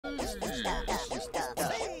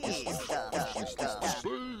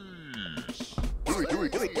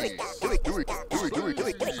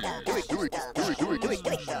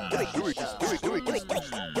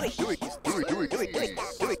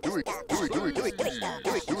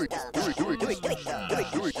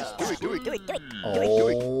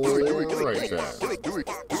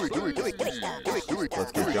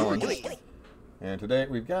Let's get going. And today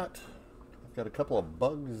I've got a couple of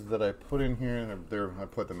bugs that I put in here, and I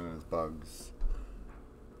put them in as bugs,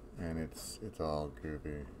 and it's all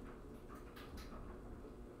goofy.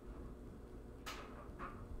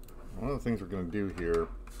 One of the things we're going to do here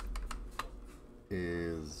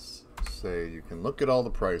is say you can look at all the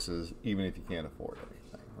prices even if you can't afford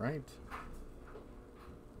anything, right?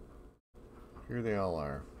 Here they all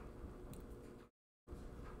are.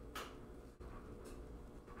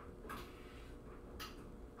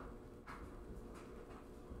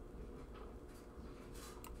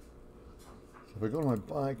 So if I go to my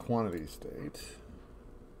buy quantity state,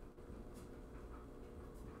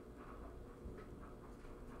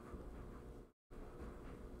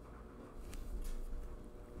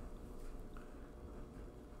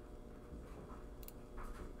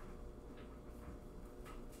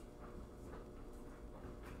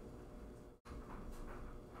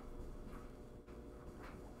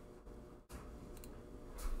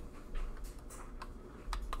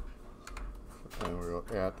 and we'll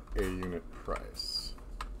go at a unit price.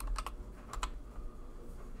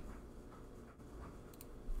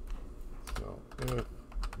 So if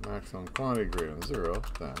maximum quantity greater than 0,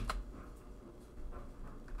 then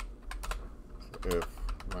if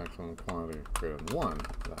maximum quantity greater than 1,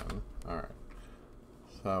 then alright.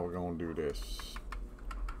 That's how we're going to do this.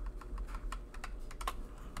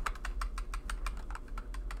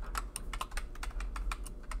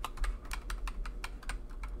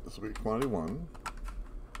 This will be quantity 1.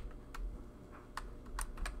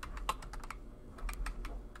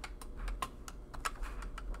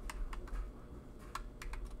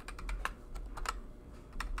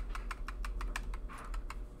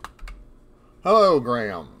 Hello,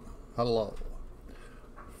 Graham. Hello.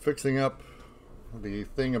 Fixing up the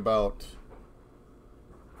thing about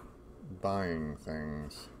buying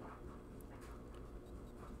things.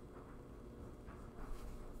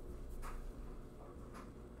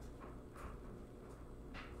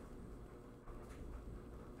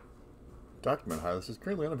 Document hi, this is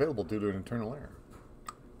currently unavailable due to an internal error.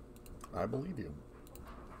 I believe you.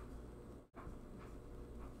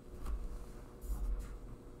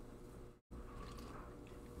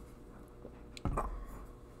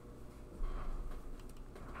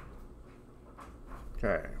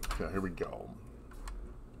 Okay, so here we go.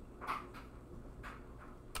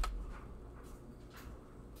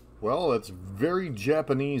 Well, that's very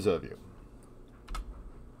Japanese of you.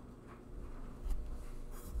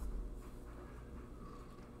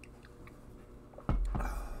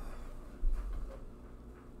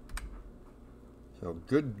 So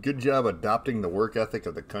good job adopting the work ethic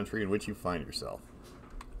of the country in which you find yourself.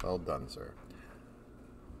 Well done, sir.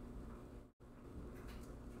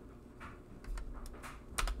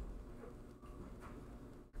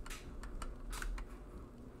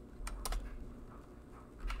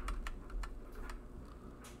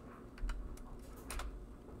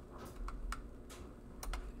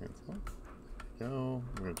 Cancel. Go.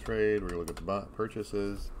 We're going to trade. We're going to look at the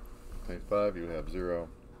purchases. Times 5, you have 0.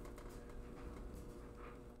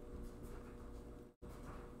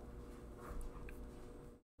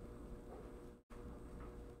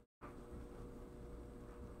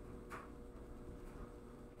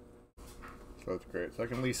 So that's great. So I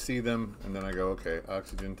can at least see them, and then I go, okay,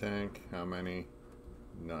 oxygen tank, how many?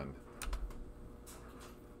 None.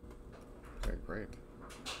 Okay, great.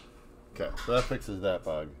 Okay, so that fixes that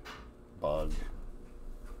bug.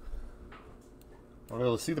 I'm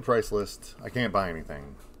able to see the price list. I can't buy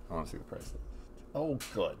anything. I want to see the price list. Oh,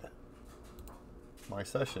 good. My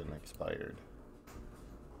session expired.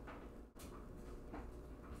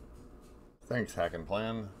 Thanks, Hack and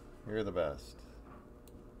Plan. You're the best.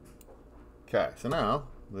 Okay, so now,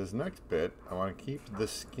 this next bit, I want to keep the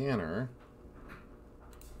scanner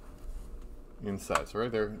inside. So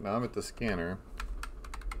right there, now I'm at the scanner,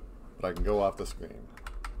 but I can go off the screen.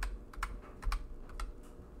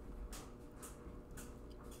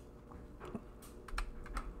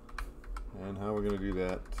 And how we're going to do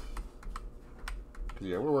that, because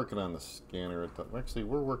yeah, we're working on the scanner. Actually,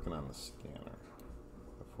 we're working on the scanner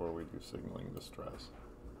before we do signaling distress.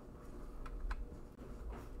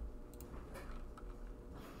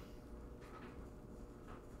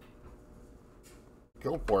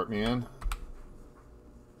 Go for it, man.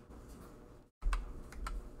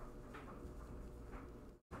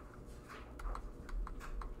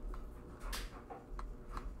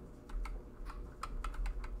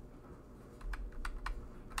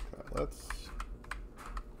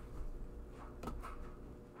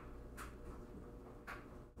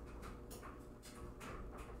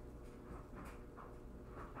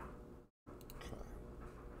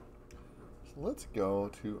 So let's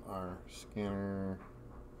go to our scanner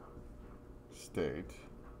state.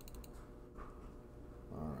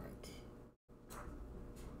 All right.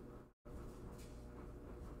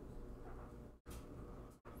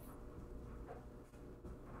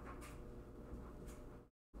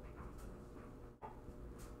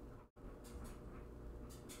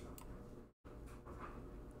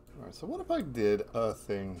 All right, so what if I did a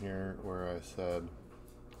thing here where I said,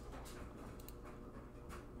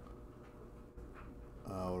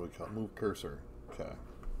 what do we call it? Move cursor. Okay.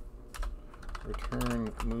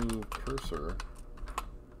 Return move cursor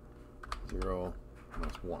 0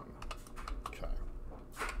 minus 1. Okay.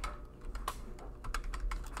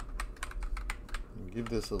 And give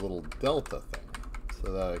this a little delta thing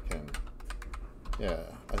so that I can, yeah,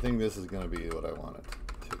 I think this is going to be what I want it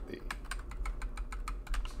to be.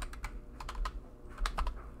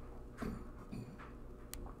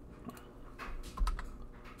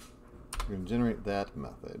 We're going to generate that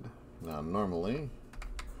method. Now normally,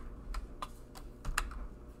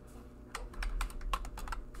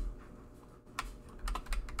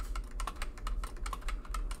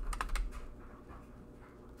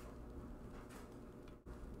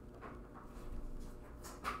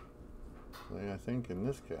 I think in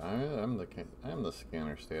this case, I'm the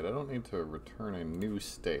scanner state. I don't need to return a new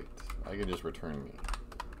state. I can just return me.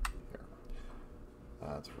 Here.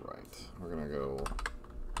 That's right. We're going to go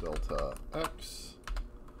delta x,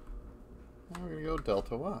 and we're going to go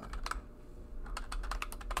delta y.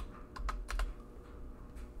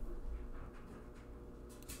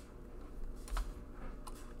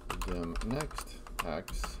 Dim next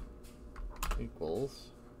x equals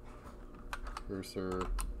cursor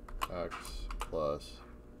x plus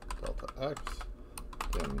delta x,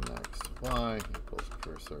 dim next y equals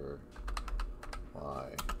cursor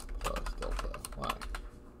y plus delta y.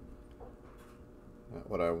 Now,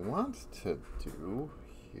 what I want to do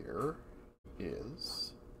here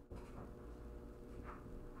is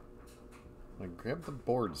I'm going to grab the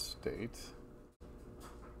board state.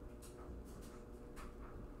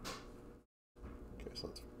 Okay, so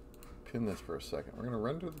let's pin this for a second. We're going to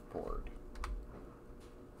render the board.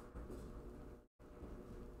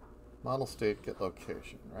 Model state get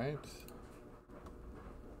location, right?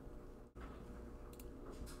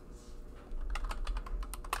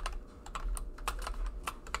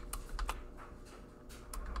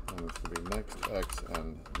 And it's going to be next x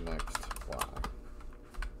and next y.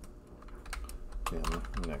 In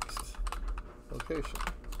next location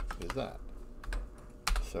is that.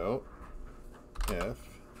 So if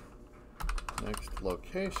next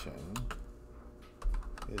location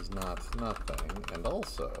is not nothing, and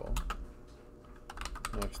also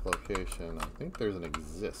next location, I think there's an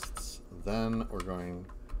exists, then we're going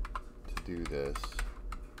to do this.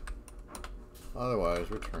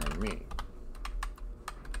 Otherwise, return me.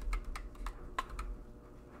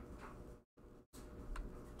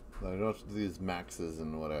 I don't have to do these maxes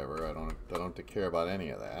and whatever. I don't have to care about any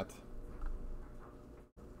of that.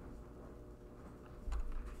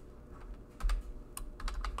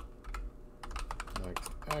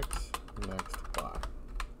 Next x, next y.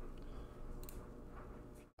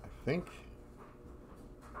 I think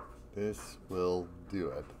this will do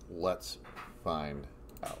it. Let's find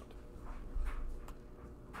out.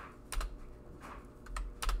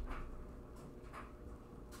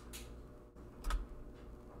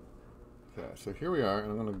 Okay, so here we are,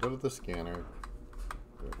 and I'm going to go to the scanner.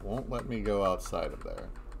 It won't let me go outside of there.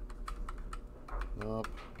 Nope.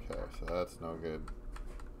 Okay, so that's no good.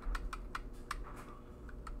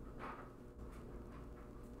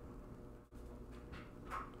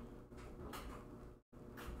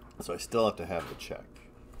 So I still have to have the check.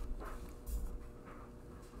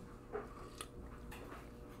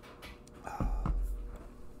 But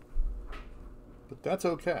that's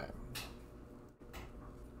okay.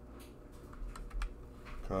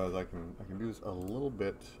 Because I can do this a little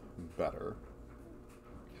bit better.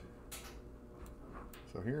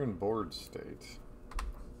 So here in board state,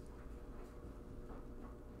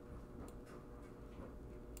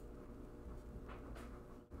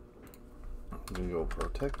 I'm going to go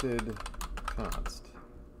protected const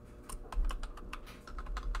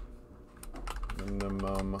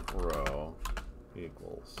minimum row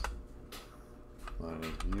equals minus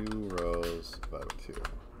u rows divided by 2.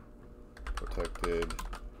 Protected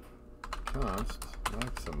const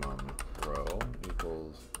maximum row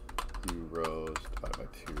equals u rows divided by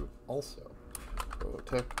 2 also.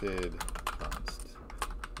 Protected const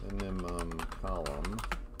minimum column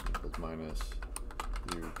equals minus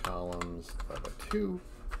u columns divided by 2.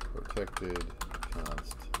 Protected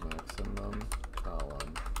const maximum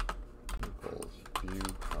column equals u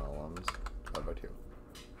columns about you?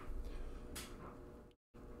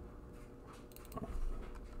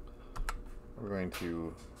 We're going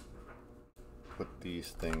to put these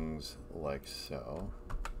things like so.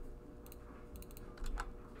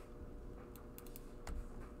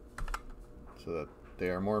 So that they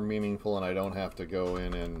are more meaningful and I don't have to go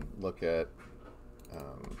in and look at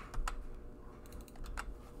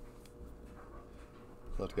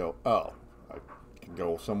let's go, oh, I can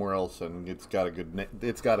go somewhere else and it's got a good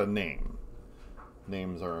it's got a name.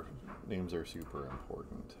 Names are super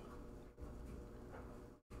important.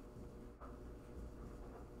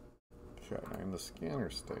 Okay, now in the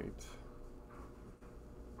scanner state,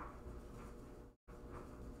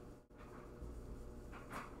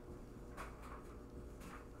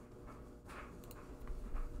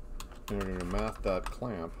 we're going to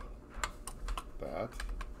math.clamp that.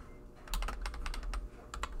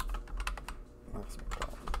 Maximum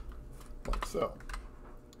column. Like so.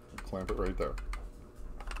 Clamp it right there.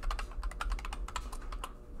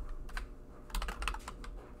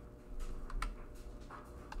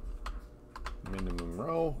 Minimum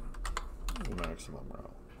row, maximum row.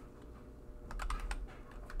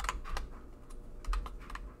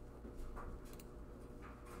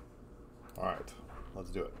 All right, let's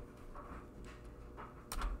do it.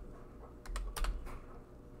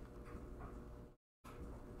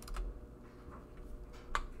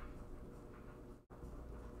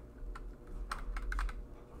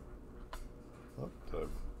 Oh, did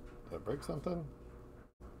I break something?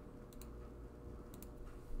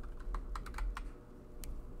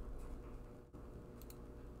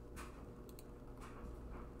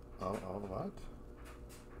 Oh, what?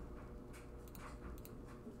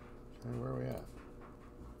 Okay, where are we at?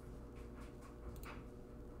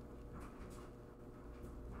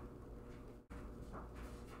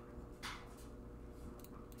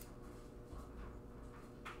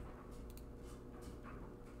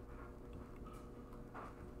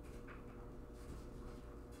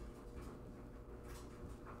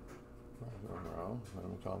 Maximum row,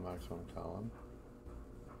 minimum column, maximum column.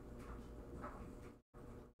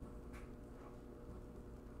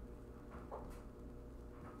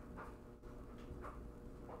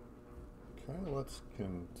 Okay, let's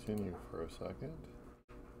continue for a second.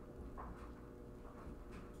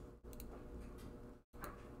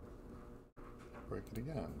 Break it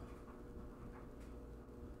again.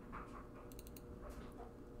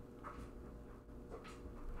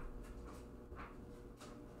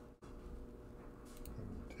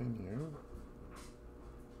 Continue.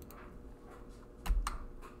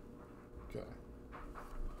 Okay.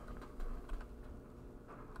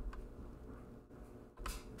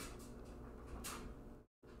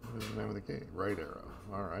 What is the name of the gate? Right arrow.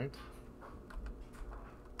 All right.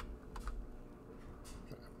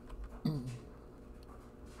 Okay.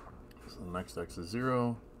 So the next x is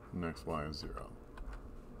 0, next y is 0.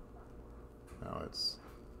 Now it's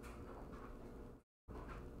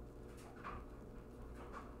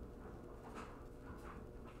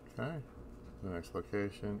okay. The next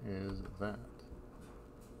location is that.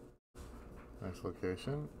 Next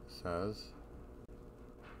location says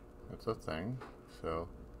it's a thing. So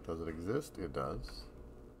does it exist? It does.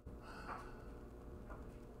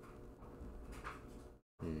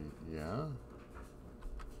 Yeah.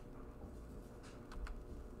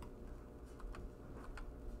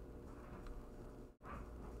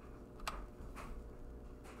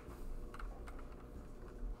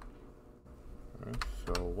 Alright,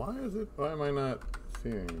 so why am I not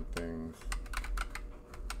seeing things?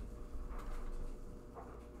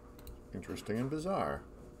 Interesting and bizarre.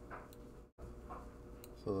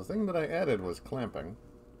 So the thing that I added was clamping.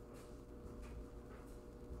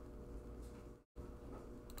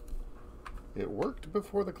 It worked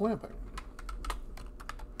before the clamping.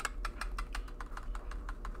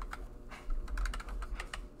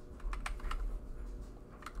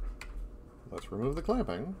 Let's remove the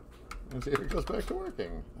clamping and see if it goes back to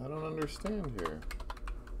working. I don't understand here.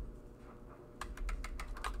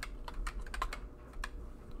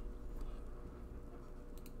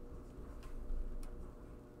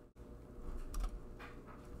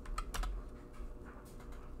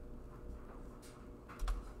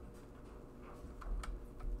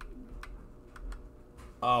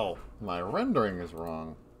 Oh, my rendering is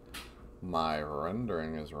wrong. My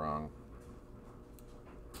rendering is wrong.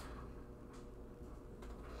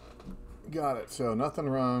 Got it. So nothing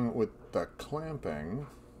wrong with the clamping.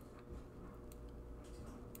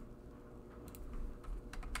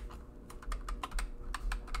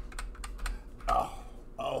 Oh,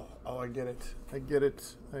 I get it. I get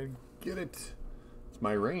it. I get it. It's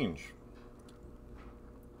my range.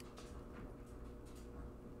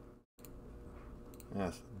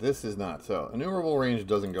 Yes, this is not. So, enumerable range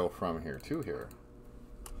doesn't go from here to here.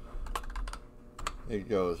 It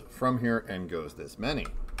goes from here and goes this many.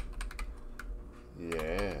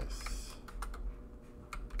 Yes.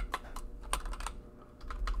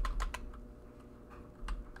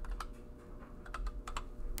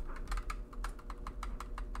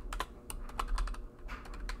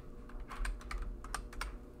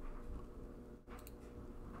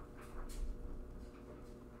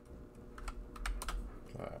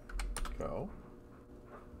 Okay, go.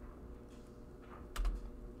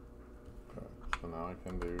 Okay, so now I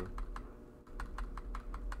can do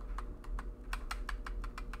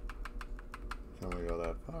can we go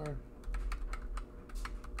that far?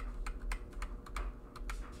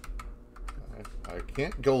 Okay. I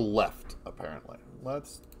can't go left, apparently.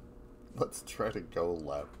 Let's try to go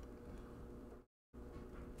left.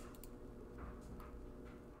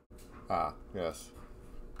 Ah, yes.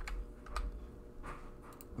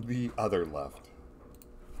 The other left.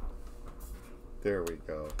 There we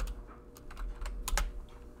go.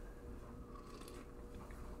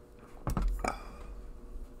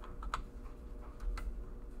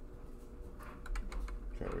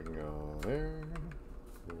 Okay, we can go there.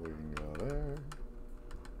 We can go there.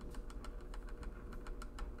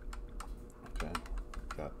 Okay,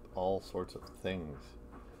 got all sorts of things.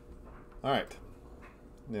 All right.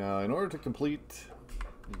 Now, in order to complete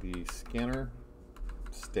the scanner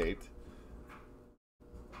state,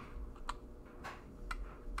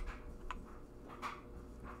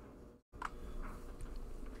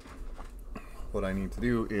 what I need to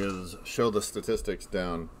do is show the statistics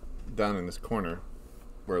down in this corner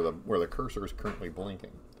where the cursor is currently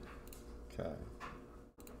blinking. Okay.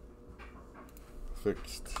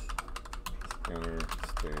 Fixed scanner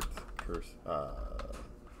state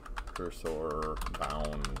cursor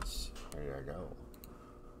bounds. There you go.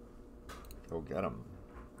 Go get them.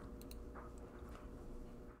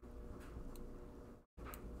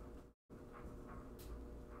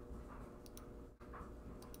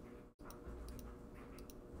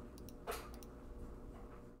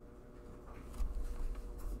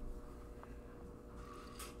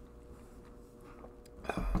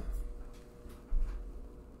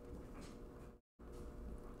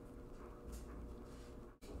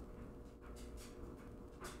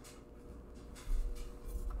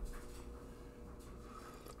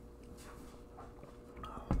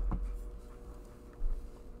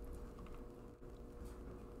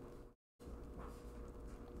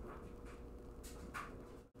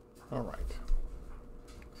 All right,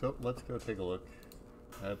 so let's go take a look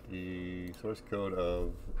at the source code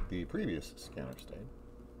of the previous scanner state.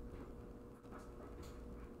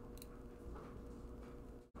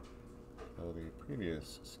 So the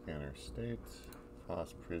previous scanner state,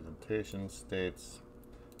 FHOS presentation states,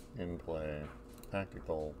 in play,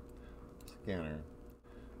 tactical, scanner.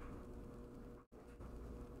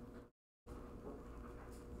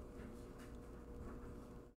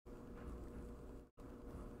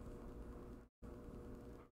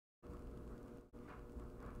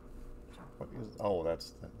 What is, oh,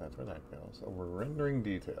 that's where that goes. So we're rendering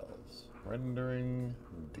details. Rendering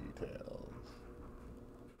details.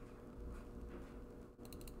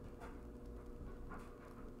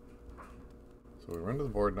 So we render the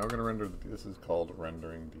board. Now we're going to render. This is called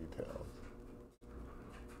rendering details.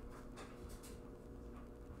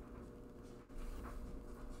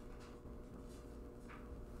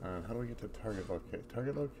 And how do we get to target location?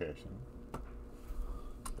 Target location.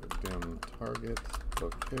 So dim target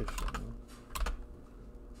location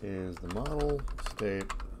is the model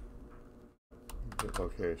state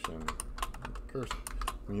location cursor.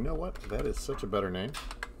 And you know what? That is such a better name.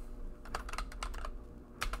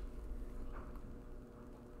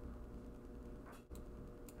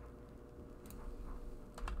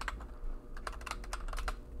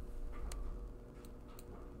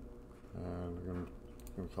 And we're going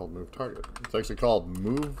to call it move target. It's actually called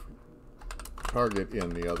move target in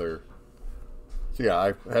the other. So yeah,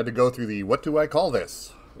 I had to go through the what do I call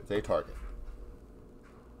this? It's a target.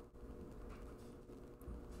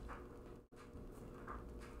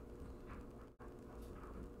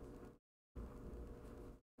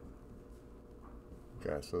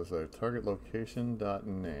 Okay, so it's a target location dot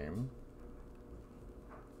name.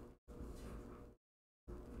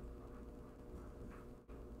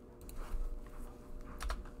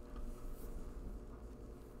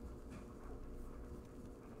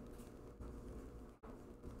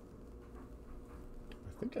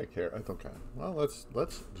 I think I care. I think I. Well,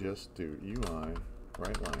 let's just do UI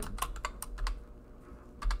right line.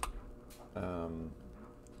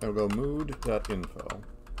 I'll go mood.info.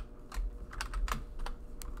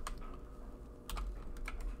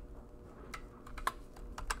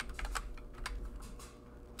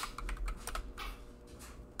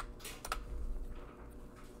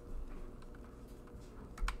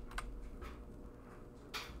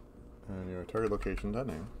 target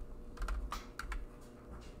location.name.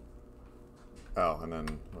 Oh, and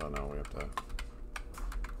then, well, no, we have to.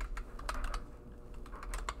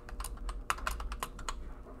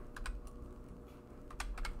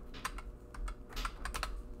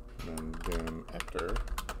 And then dim actor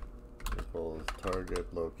equals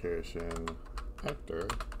target location actor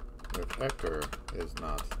if actor is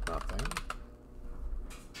not nothing.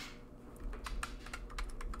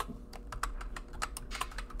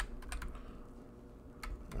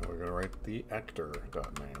 Now we're going to write the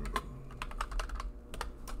actor.name.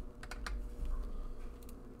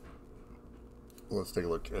 Let's take a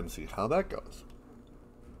look and see how that goes.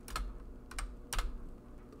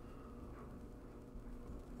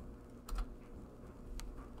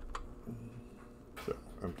 So,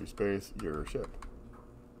 empty space, your ship.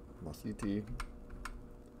 Mositi,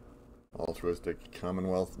 altruistic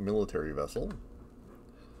Commonwealth military vessel.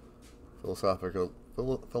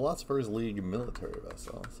 Philosophers League military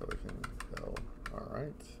vessel. So we can go, all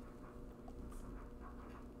right.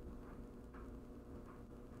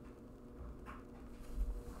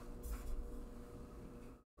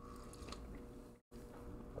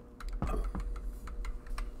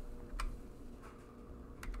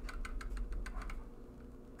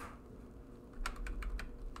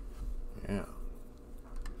 Yeah.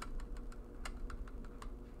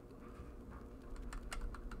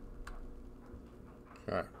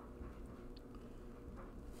 Okay.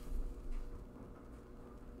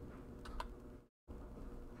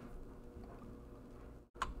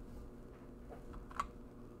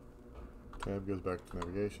 Tab goes back to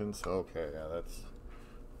navigation. So okay, yeah, that's.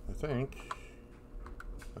 I think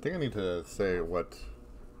I need to say what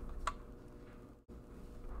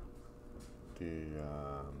the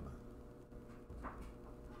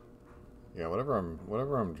yeah, whatever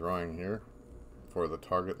I'm drawing here for the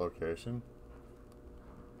target location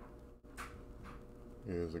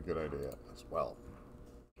is a good idea as well.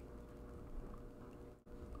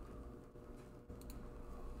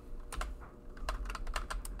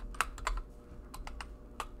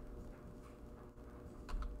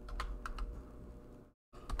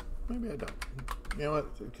 Maybe I don't. You know what?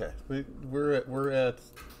 Okay, we've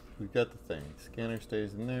got the thing. Scanner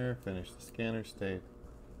stays in there. Finish the scanner state.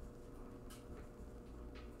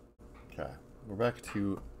 Okay, we're back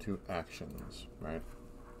to actions, right?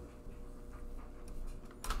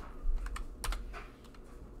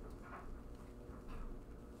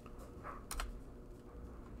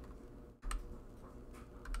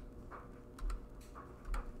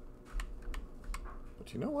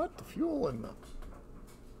 But you know what? The fuel and the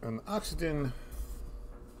oxygen,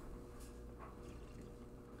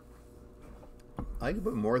 I can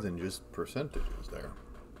put more than just percentages there.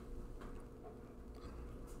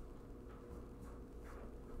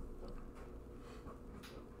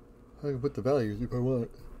 I can put the values if I want.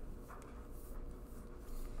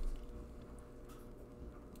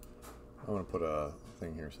 I want to put a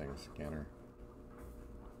thing here saying scanner.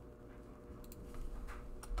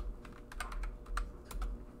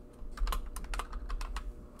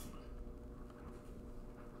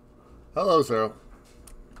 Hello, sir.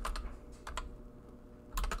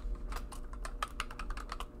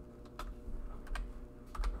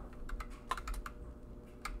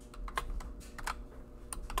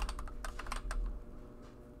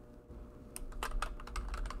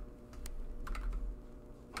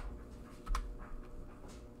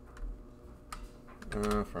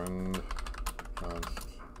 Friend const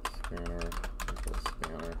scanner equals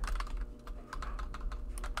scanner.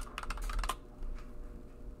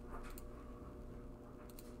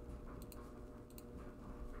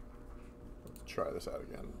 Let's try this out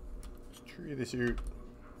again. Let's tree this out.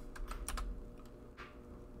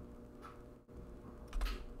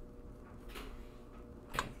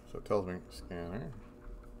 So it tells me scanner.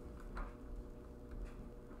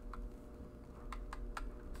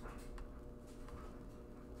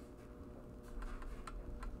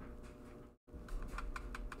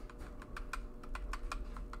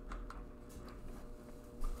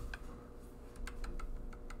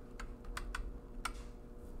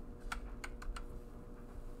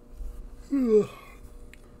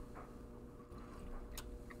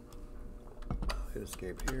 Hit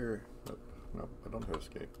escape here. Nope, I don't hit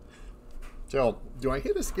escape. So, do I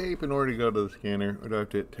hit escape in order to go to the scanner, or do I have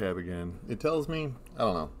to hit tab again? It tells me. I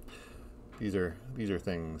don't know. These are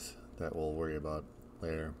things that we'll worry about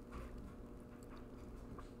later.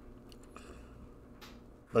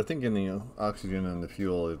 But I think in the oxygen and the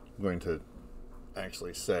fuel, it's going to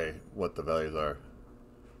actually say what the values are.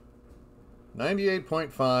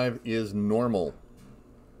 98.5 is normal.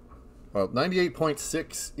 Well,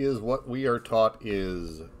 98.6 is what we are taught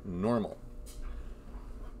is normal.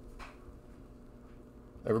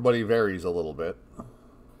 Everybody varies a little bit.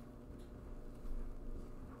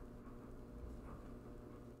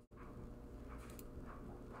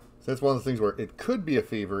 So that's one of the things where it could be a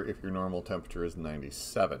fever if your normal temperature is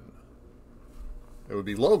 97. It would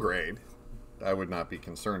be low grade. I would not be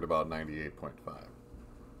concerned about 98.5.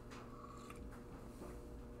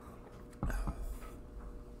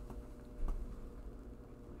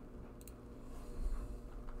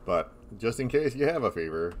 But just in case you have a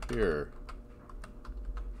fever,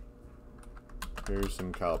 here's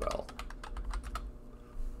some cowbell.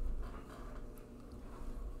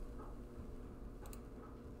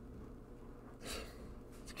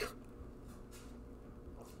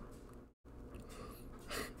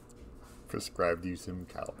 Prescribed you some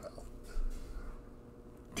cowbell.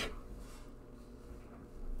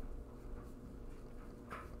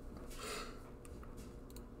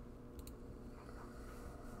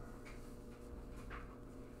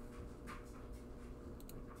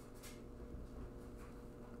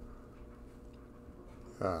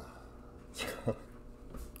 Ah.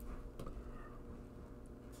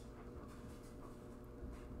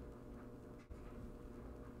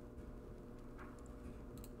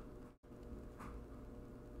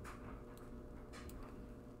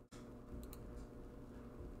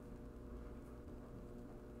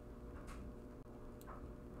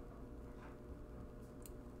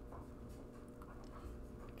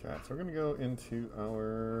 Okay, so we're going to go into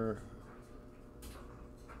our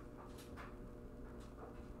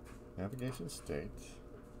navigation state.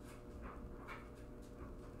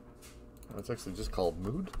 It's actually just called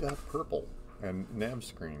mood.purple and nav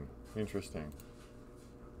screen. Interesting.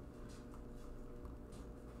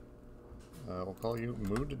 We'll call you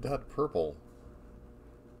mood.purple.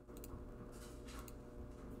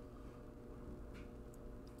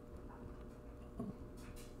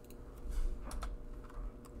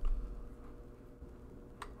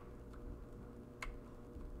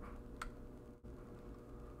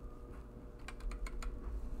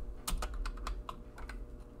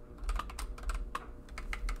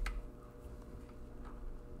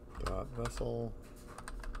 Vessel,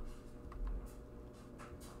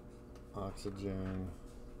 oxygen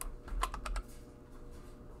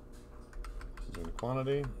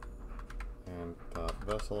quantity, and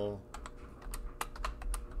vessel,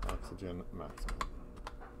 oxygen maximum.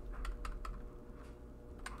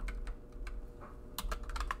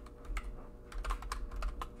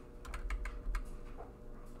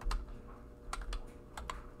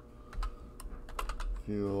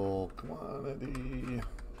 Fuel quantity.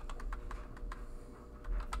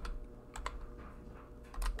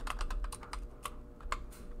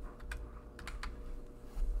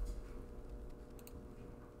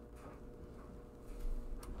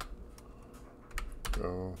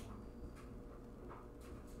 Go.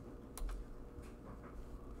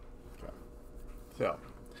 Okay. So,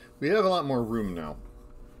 we have a lot more room now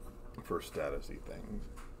for statusy things.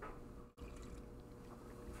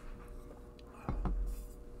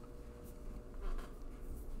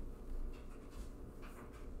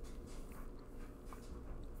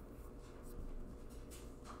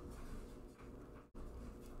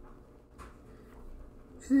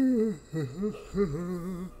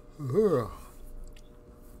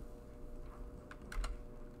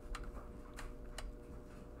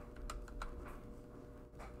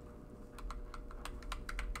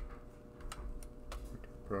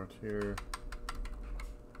 Approach here.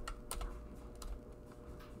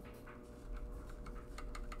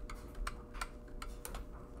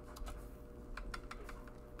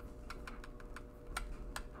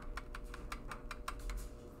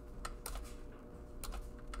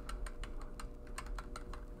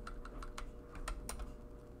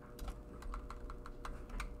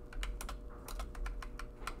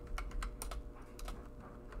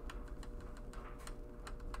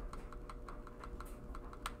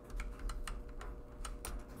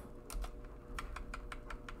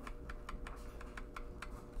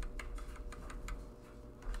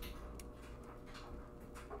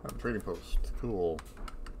 Trading post, cool.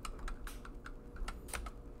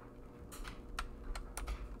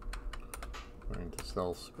 Going to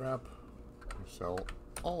sell scrap. We sell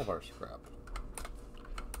all of our scrap.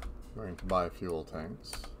 Going to buy fuel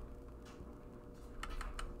tanks.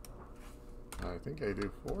 I think I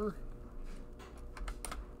do 4.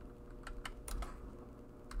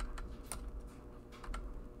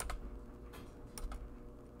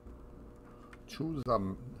 Choose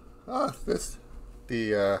this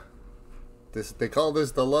they call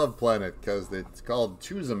this the love planet because it's called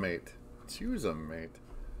Choose a Mate. Choose a Mate.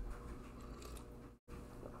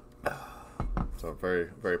 So very,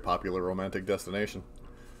 very popular romantic destination.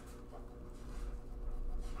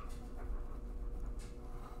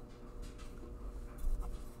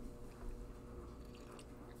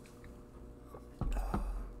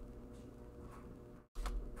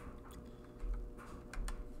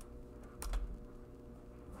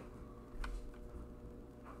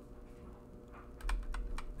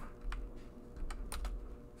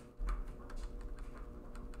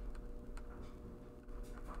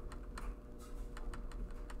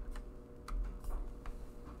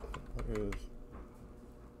 is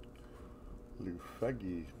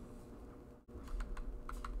Lufegi?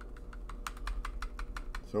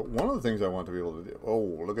 So one of the things I want to be able to do. Oh,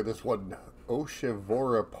 look at this one.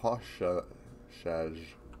 Oshivora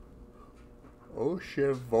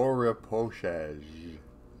Oshivoroposhaj.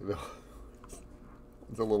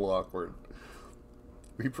 It's a little awkward.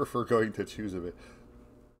 We prefer going to choose a bit.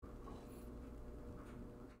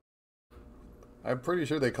 I'm pretty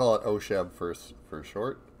sure they call it Osheb for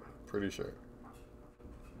short. Pretty sure.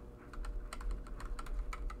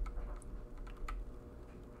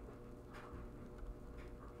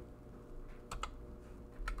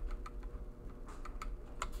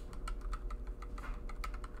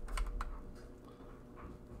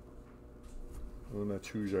 Una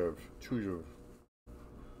Chujev.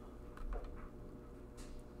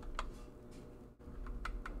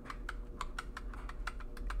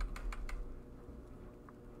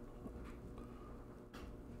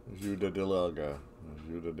 Judadilaga.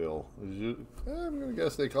 Judadil. I'm gonna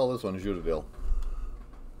guess they call this one Judadil.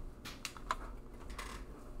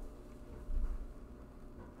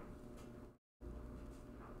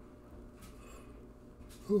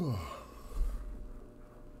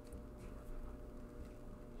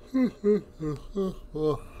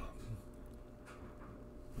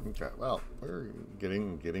 Okay, well, we're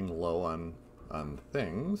getting low on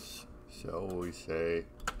things, so we say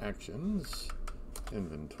actions,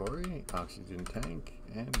 inventory, oxygen tank,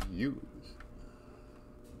 and use.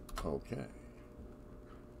 Okay.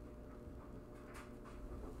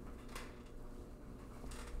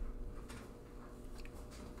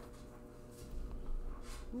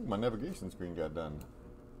 Ooh, my navigation screen got done.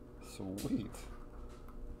 Sweet.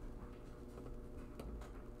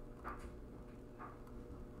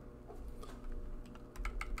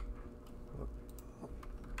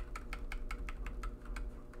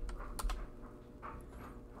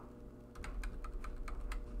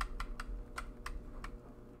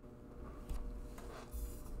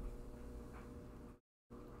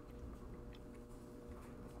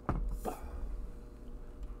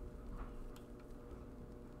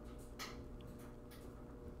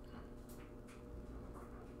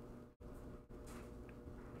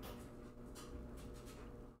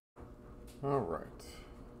 All right.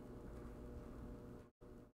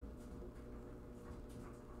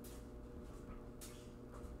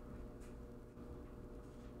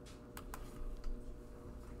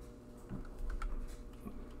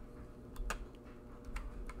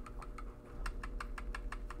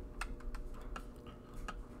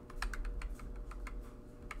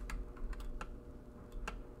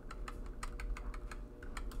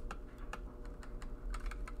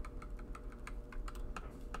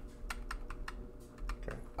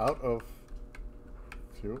 Out of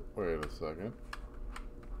fuel. Wait a second.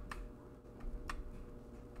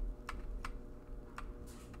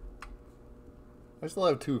 I still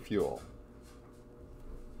have 2 fuel.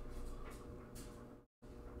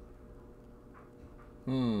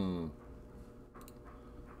 So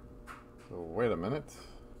wait a minute.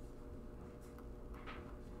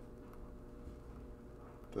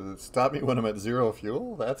 Does it stop me when I'm at 0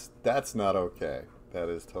 fuel? That's not okay. That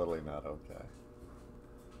is totally not okay.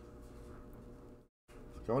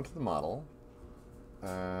 Go into the model,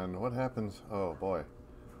 and what happens? Oh boy.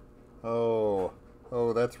 Oh,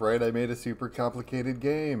 that's right. I made a super complicated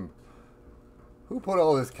game. Who put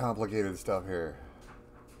all this complicated stuff here?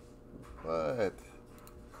 What?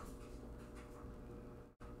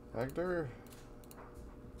 Actor?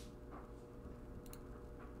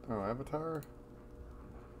 Oh, avatar?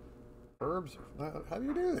 Verbs? How do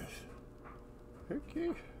you do this?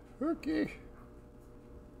 Okay.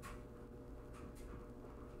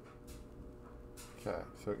 Okay,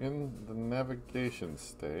 so in the navigation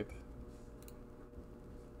state,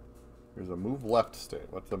 there's a move left state.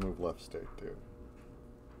 What's the move left state do?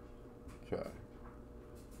 Okay.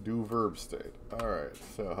 Do verb state. Alright,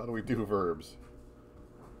 so how do we do verbs?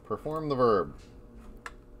 Perform the verb.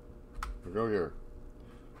 We go here.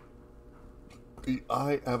 The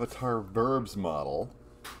iAvatar verbs model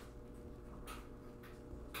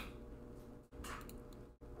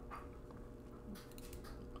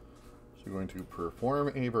you're going to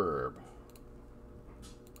perform a verb.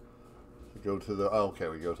 We go to the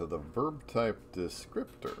we go to the verb type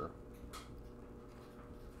descriptor.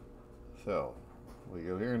 So we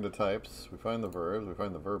go here into types, we find the verbs, we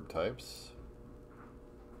find the verb types,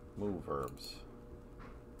 move verbs.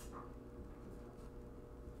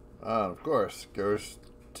 Of course, goes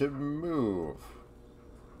to move.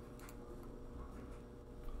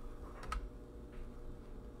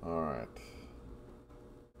 All right.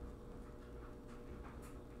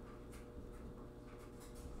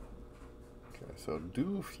 so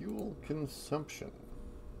do fuel consumption.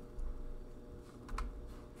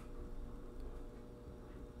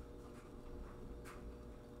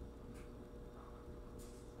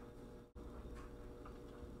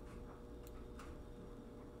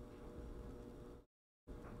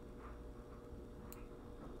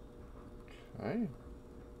 Okay.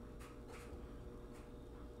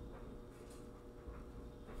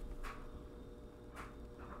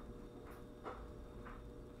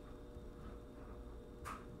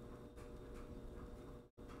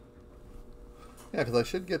 Yeah, because I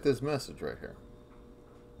should get this message right here.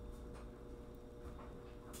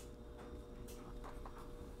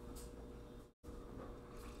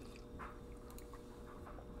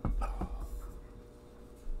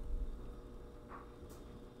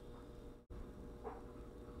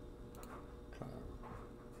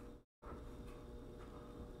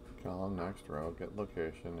 Column next row, get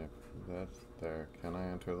location. If that's there, can I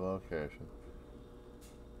enter the location?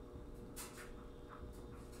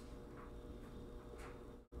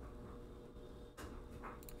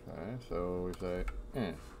 Okay, so we say,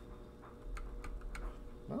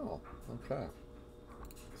 Oh, okay.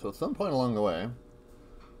 So at some point along the way,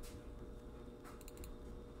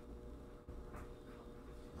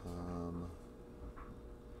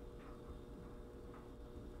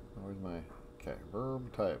 where's my, okay,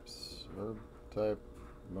 verb types. Verb type,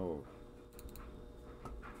 move.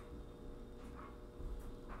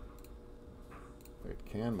 It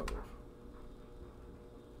can move.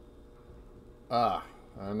 Ah,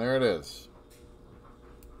 and there it is.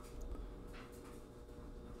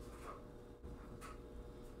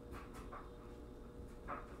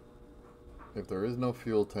 If there is no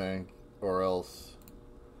fuel tank, or else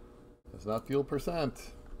it's not fuel percent.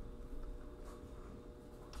 Is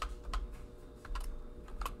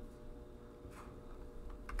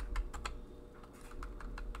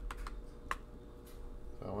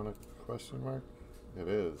that one a question mark? It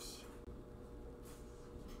is.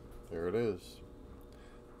 There it is.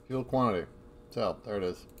 Fuel quantity. So, there it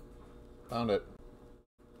is. Found it.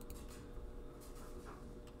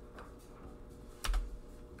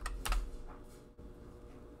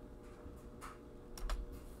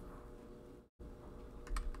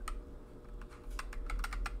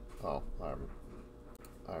 Oh,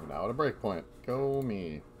 I'm now at a breakpoint. Go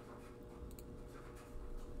me.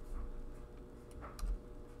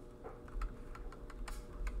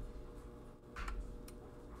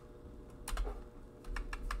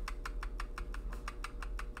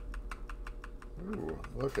 Ooh,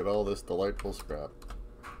 look at all this delightful scrap.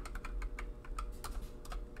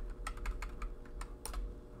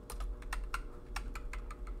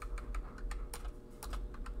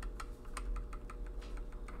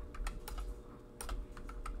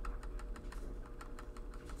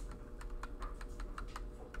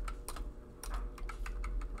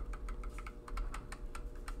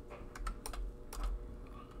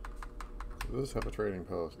 Does this have a trading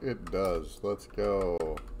post? It does. Let's go.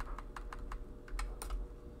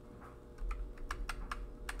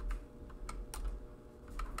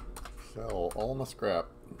 Sell all my scrap.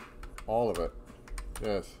 All of it.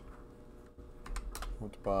 Yes.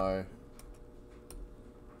 Want to buy.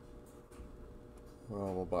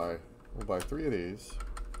 Well, we'll buy 3 of these.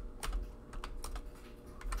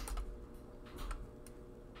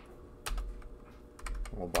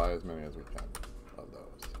 And we'll buy as many as we can of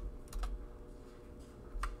those.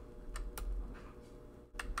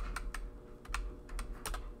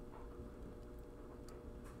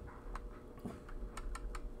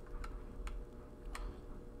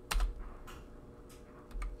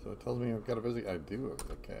 So it tells me I've got a visit. I do.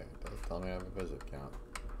 Okay. It does tell me I have a visit count.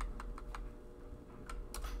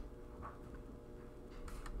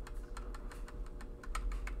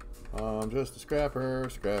 I'm just a scrapper,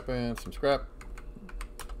 scrapping some scrap.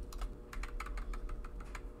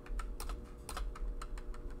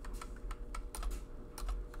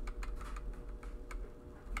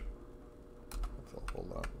 That's a whole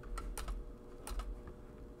lot.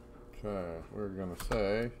 Okay, we're gonna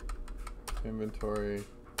say inventory,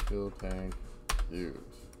 fuel tank, use.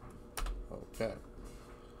 Okay.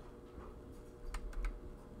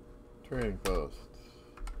 Trading post.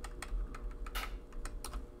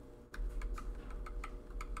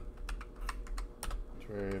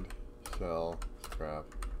 Trade, sell, scrap.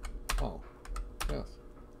 Oh, yes.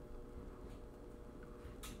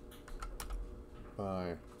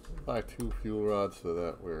 Buy 2 fuel rods so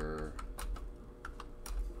that we're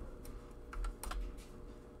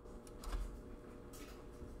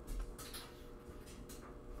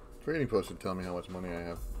trading post should tell me how much money I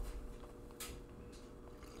have.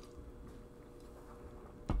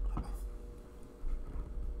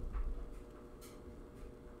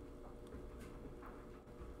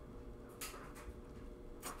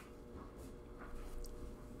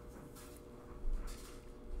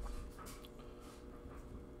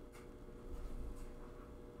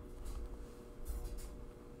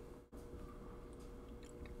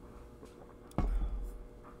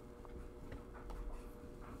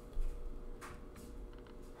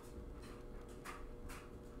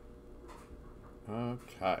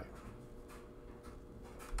 Okay.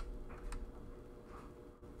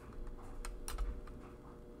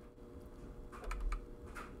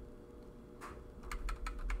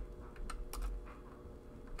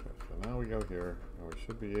 So now we go here, and we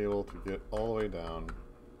should be able to get all the way down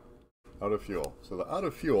out of fuel. So the out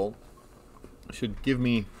of fuel should give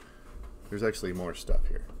me, there's actually more stuff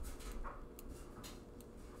here.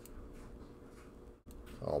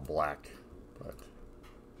 It's all black, but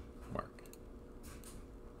mark.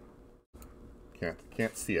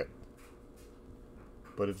 Can't see it,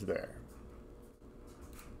 but it's there.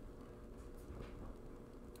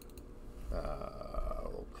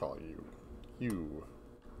 We'll call you hue,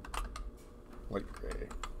 light gray.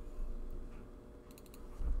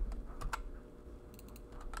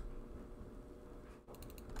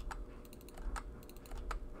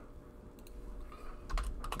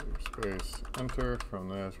 Space, enter from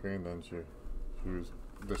that screen, then choose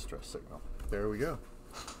distress signal. There we go.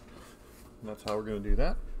 And that's how we're going to do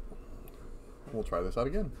that. We'll try this out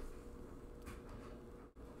again.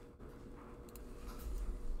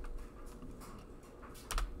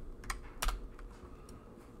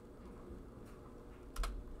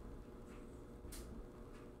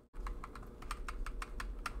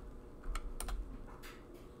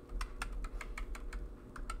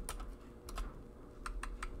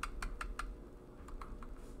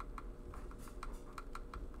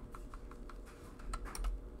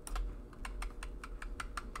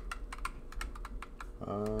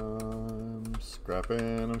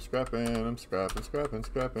 I'm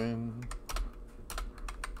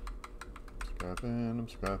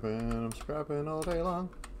scrapping all day long.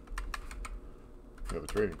 We have a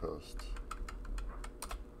trading post.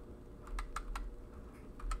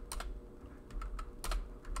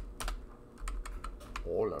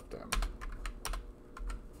 All of them.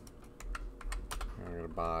 I'm gonna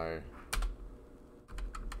buy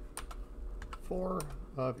 4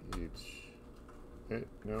 of each. Okay,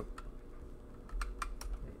 nope.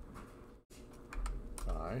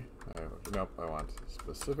 Nope, I want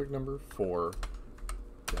specific number 4.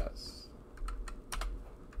 Yes.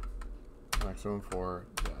 Maximum 4.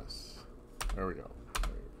 Yes. There we go.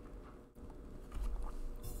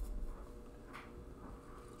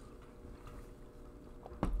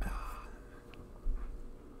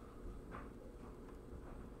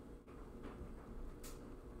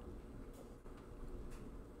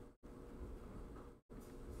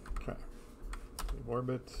 Okay. Leave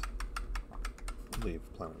orbit. Leave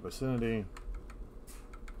planet vicinity.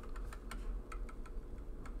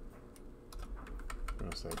 I'm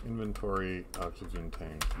going to say inventory oxygen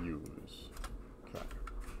tank use. Okay.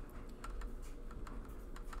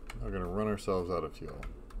 We're going to run ourselves out of fuel.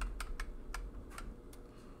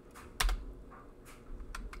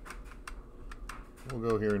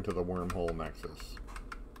 We'll go here into the wormhole nexus.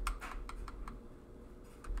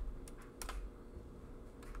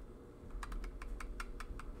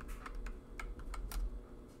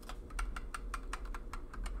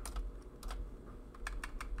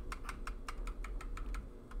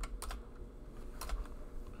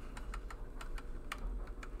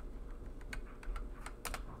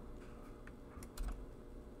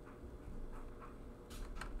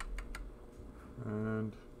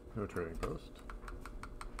 And no trading post.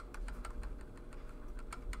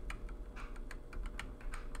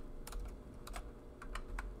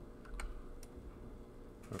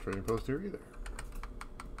 No trading post here either.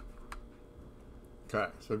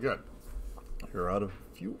 Okay, so good. You're out of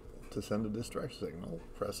fuel. To send a distress signal,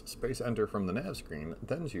 press space enter from the nav screen,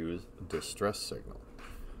 then choose distress signal.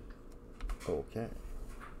 Okay.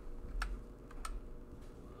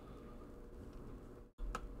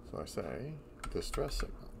 So I say distress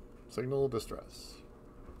signal. Signal distress.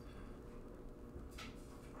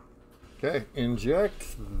 Okay,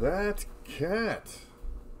 inject that cat.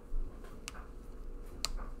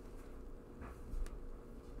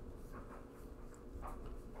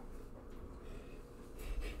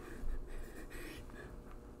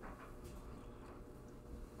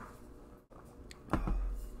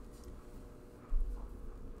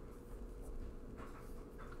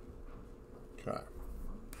 Okay.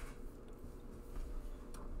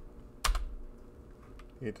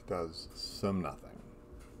 It does some nothing.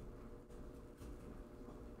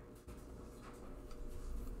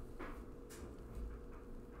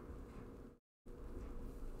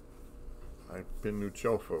 I've been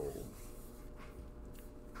Nuchofo.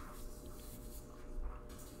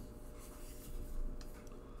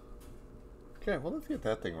 Okay, well, let's get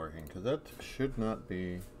that thing working, because that should not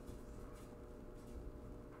be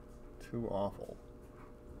too awful.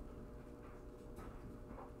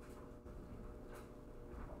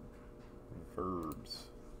 verbs.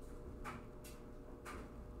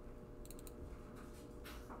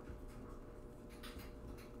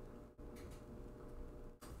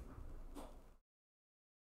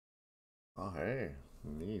 Oh, hey,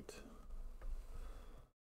 neat.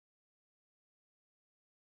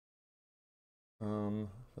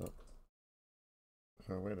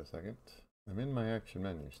 So wait a second. I'm in my action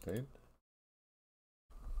menu state.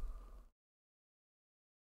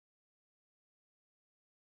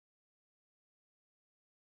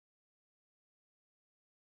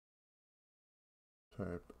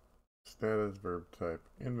 Type, status, verb type,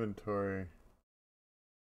 inventory.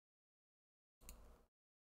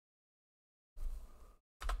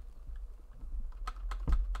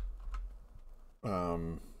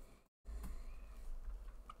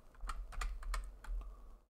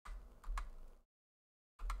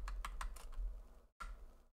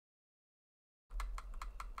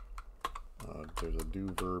 There's a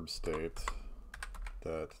do verb state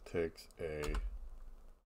that takes a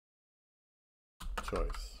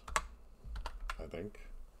choice, I think,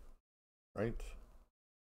 right?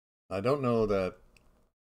 I don't know that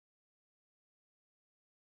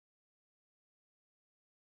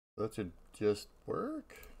that should just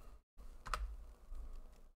work.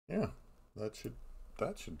 Yeah, that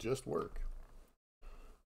should just work.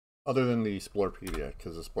 Other than the SPLORRpedia,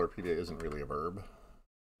 because the SPLORRpedia isn't really a verb.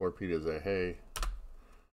 SPLORRpedia is a hey,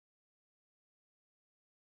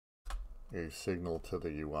 a signal to the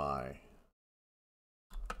UI.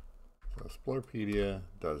 So SPLORRpedia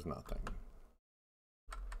does nothing.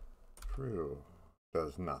 True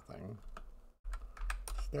does nothing.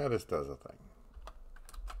 Status does a thing.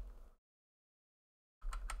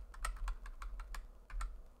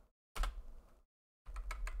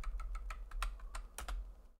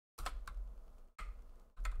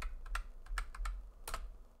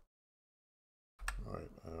 All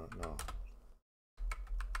right, I don't know.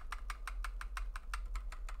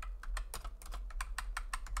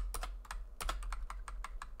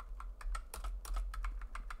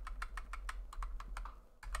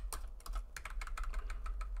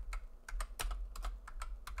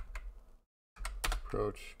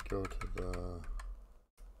 Approach, go to the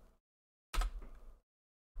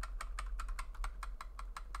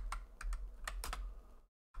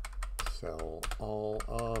sell all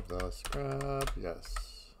of the scrap, yes,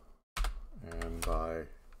 and buy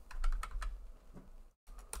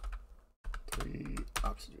 3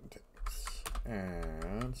 oxygen tanks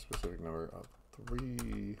and specific number of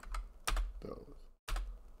 3 those.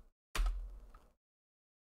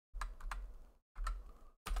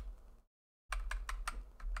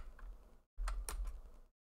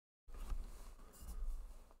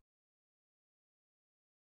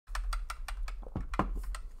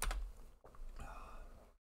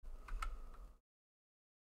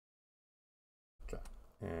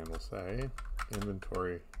 And we'll say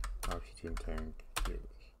inventory oxygen tank use.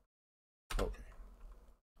 Okay.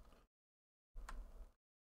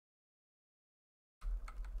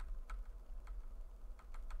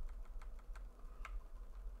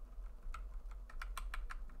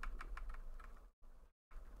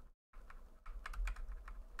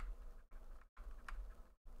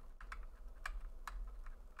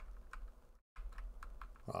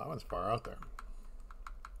 Well, that one's far out there.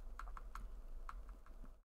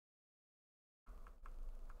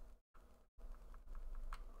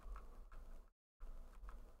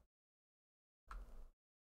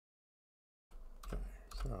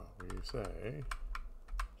 So we say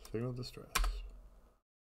signal distress.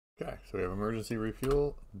 Okay, so we have emergency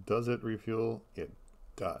refuel. Does it refuel? It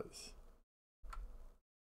does.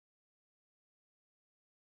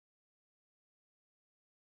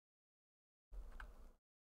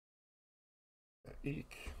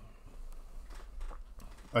 Eek.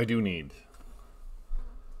 I do need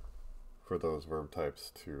for those verb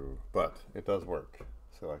types to, but it does work.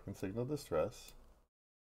 So I can signal distress.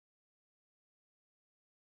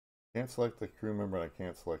 Can't select the crew member and I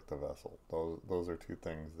can't select the vessel. Those are 2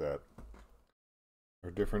 things that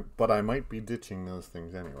are different, but I might be ditching those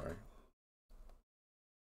things anyway.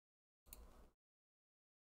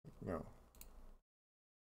 No.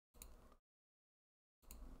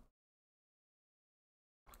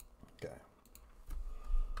 Okay.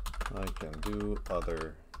 I can do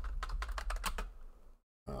other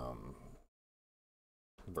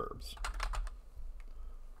verbs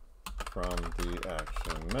from the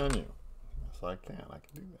action menu. Yes, I can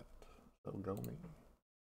do that. So go me.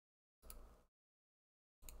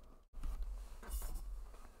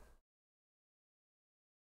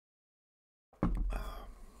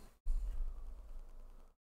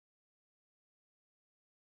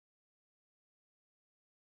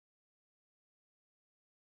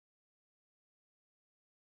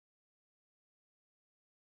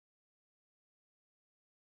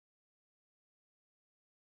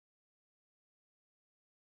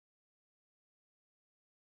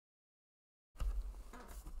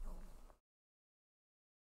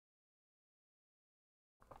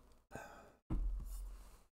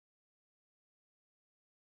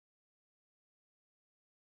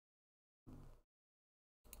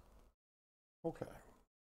 Okay.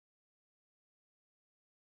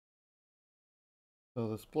 So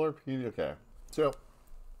the SPLORR PD, okay. So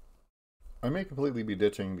I may completely be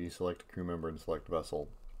ditching the select crew member and select vessel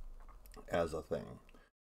as a thing.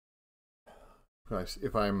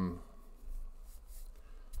 If I'm,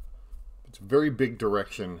 it's a very big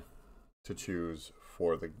direction to choose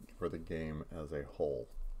for the game as a whole.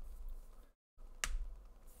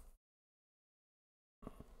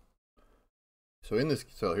 So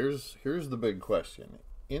here's the big question.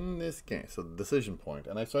 In this game, so the decision point,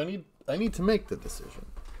 and I need to make the decision.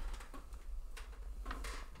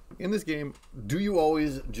 In this game, do you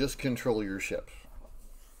always just control your ship?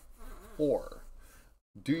 Or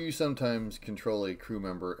do you sometimes control a crew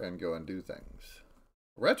member and go and do things?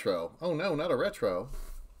 Retro? Oh no, not a retro.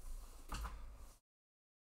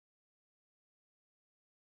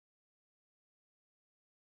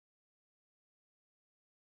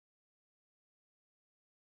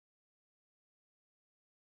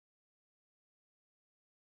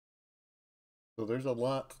 So there's a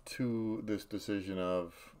lot to this decision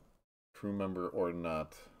of crew member or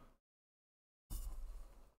not.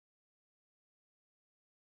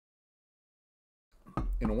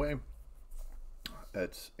 In a way,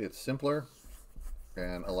 it's simpler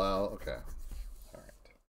and okay. All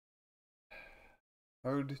right.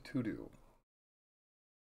 Hard to do.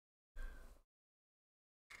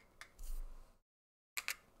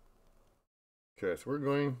 Okay, so we're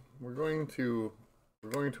going to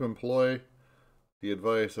employ the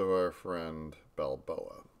advice of our friend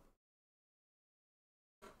Balboa,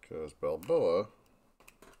 because Balboa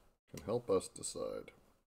can help us decide.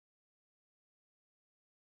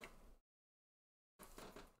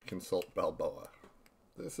 Consult Balboa.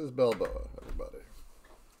 This is Balboa, everybody.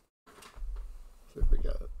 See if we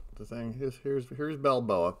got it. The thing is, here's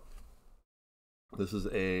Balboa. This is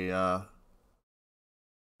a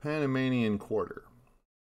Panamanian quarter.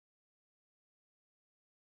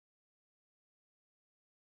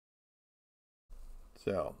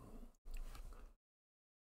 So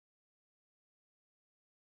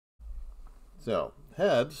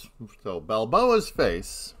heads. So Balboa's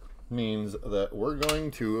face means that we're going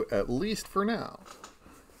to, at least for now,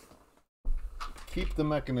 keep the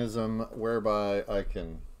mechanism whereby I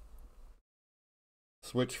can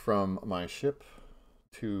switch from my ship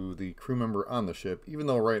to the crew member on the ship, even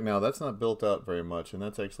though right now that's not built out very much, and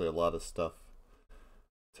that's actually a lot of stuff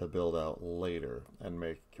to build out later and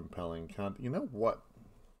make compelling content. You know what?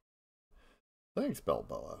 Thanks,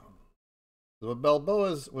 Balboa. What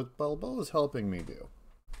Balboa's helping me do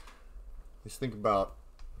is think about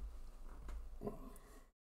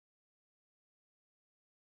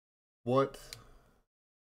what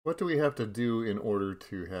do we have to do in order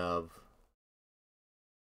to have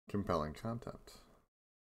compelling content.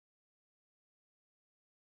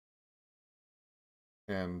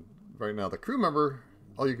 And right now the crew member,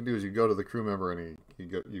 all you can do is you go to the crew member and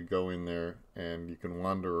you go in there and you can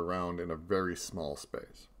wander around in a very small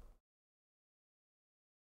space,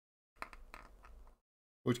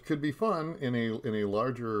 which could be fun in a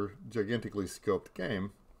larger, gigantically scoped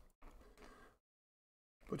game.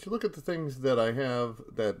 But you look at the things that I have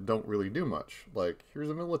that don't really do much. Like, here's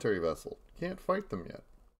a military vessel. Can't fight them yet.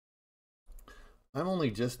 I'm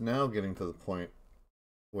only just now getting to the point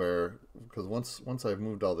where, because once I've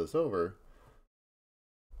moved all this over,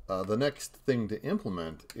 the next thing to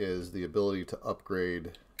implement is the ability to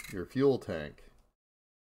upgrade your fuel tank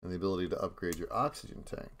and the ability to upgrade your oxygen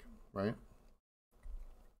tank, right?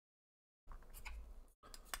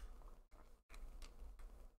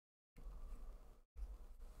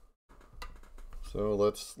 So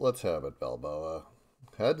let's have it, Balboa.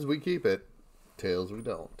 Heads, we keep it. Tails, we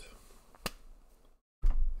don't.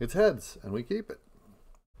 It's heads, and we keep it.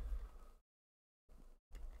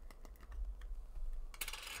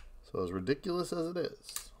 So as ridiculous as it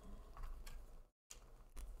is,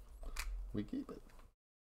 we keep it.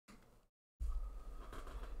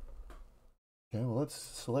 Okay, well, let's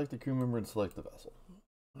select the crew member and select the vessel.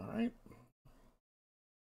 All right.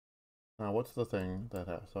 Now, what's the thing that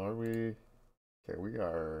has? So are we? Okay, we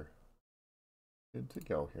are good to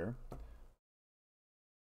go here.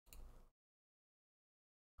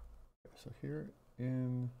 Okay, so here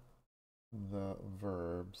in the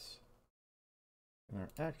verbs, in our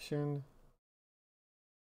action,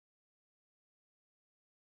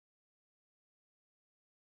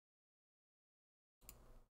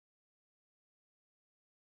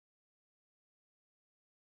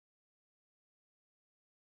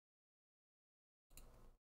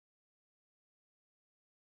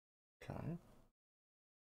 okay.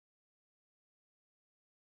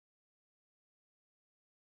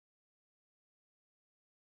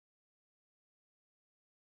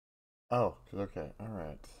 Oh, okay, all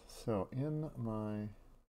right. So in my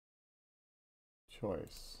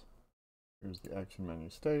choice, here's the action menu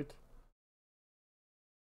state.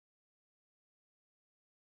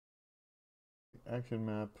 The action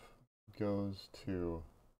map goes to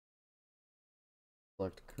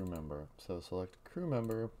select crew member. So select crew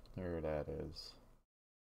member, there that is.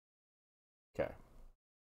 Okay.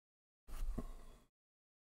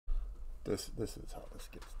 This is how this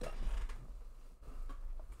gets done.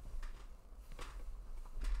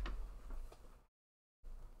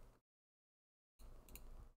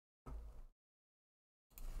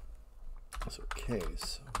 So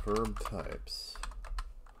case, verb types.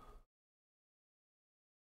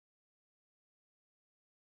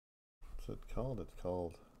 What's it called? It's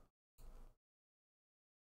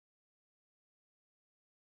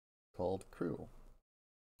called crew.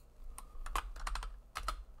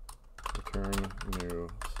 Return new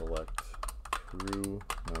select crew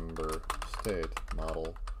member state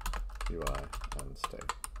model UI and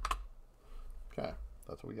state. Okay,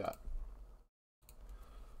 that's what we got.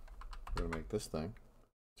 We're going to make this thing,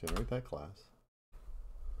 generate that class.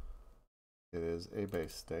 It is a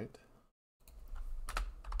base state.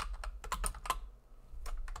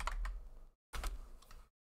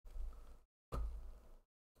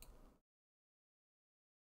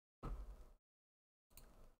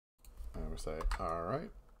 And we say, all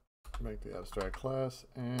right, make the abstract class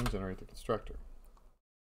and generate the constructor.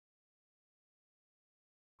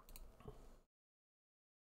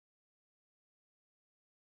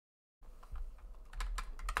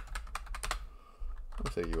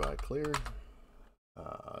 We'll say UI clear,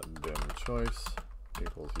 dim choice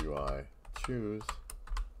equals UI choose,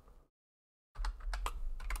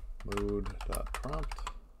 mood.prompt.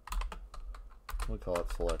 We'll call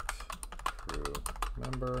it select crew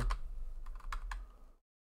member.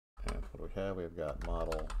 And what do we have? We've got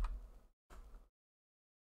model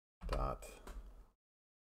dot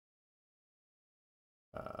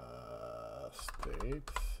state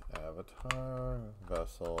avatar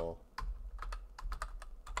vessel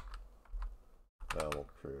level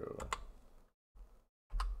crew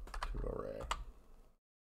to array.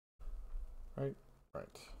 Right.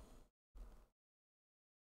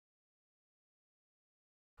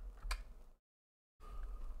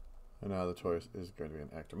 And now the choice is going to be an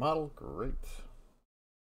actor model. Great.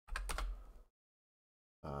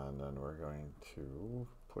 And then we're going to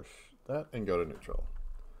push that and go to neutral.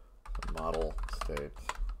 So model state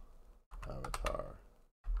avatar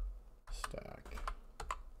stack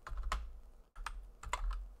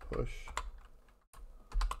push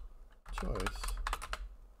choice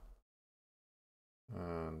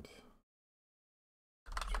and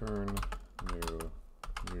turn new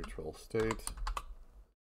neutral state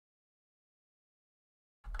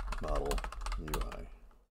model UI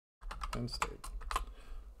and state.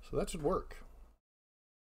 So that should work.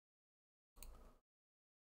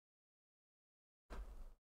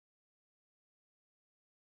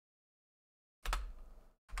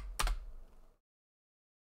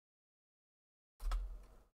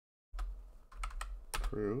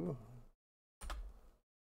 True.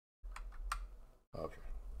 Okay.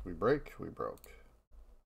 We break, we broke.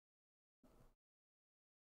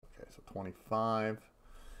 Okay, so 25.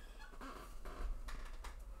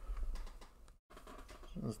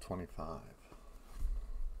 This is 25.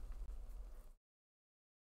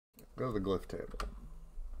 Go to the glyph table.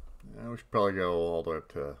 Yeah, we should probably go all the way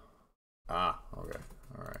up to, okay.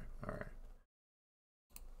 All right.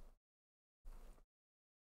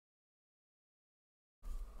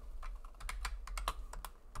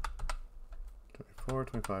 24,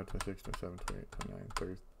 25, 26, 27, 28, 29,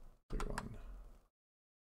 30, 31.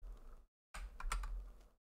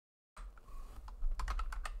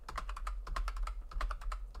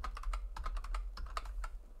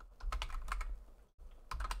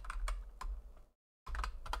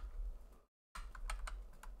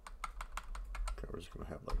 Okay, we're just gonna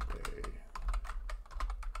have like a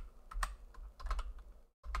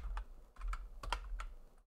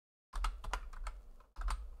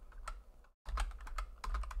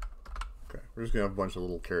we're just gonna have a bunch of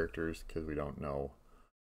little characters because we don't know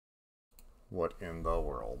what in the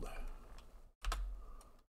world.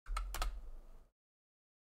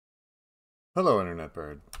 Hello, Internet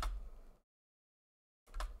Bird.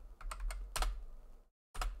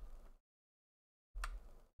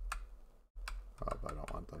 I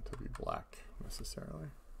don't want them to be black necessarily.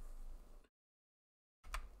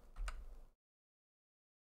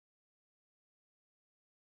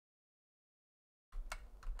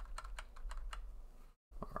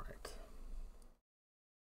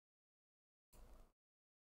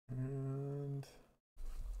 And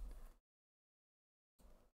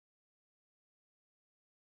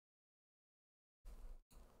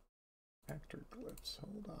Actor glyphs,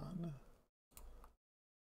 hold on.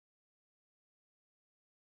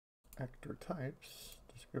 Actor types,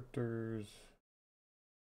 descriptors.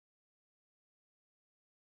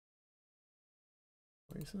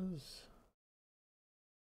 Places.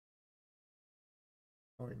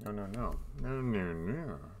 Oh wait, no.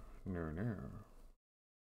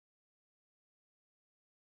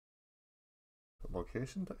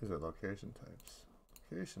 Location type? Is it location types?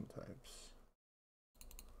 Location types.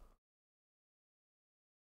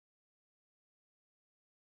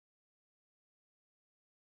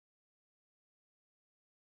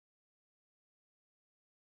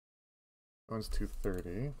 One's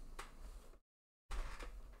 230.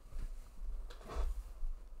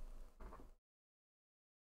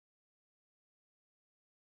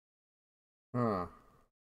 Huh.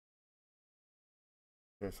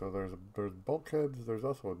 Okay, so there's bulkheads. There's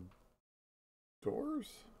also doors.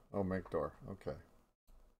 Oh, make door. Okay.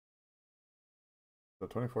 So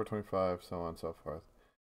 24, 25, so on and so forth.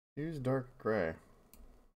 Use dark gray.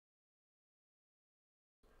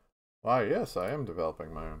 Why, yes, I am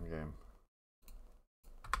developing my own game.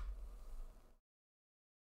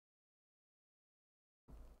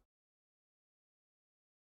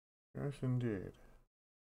 Yes, indeed.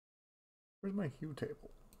 Where's my hue table?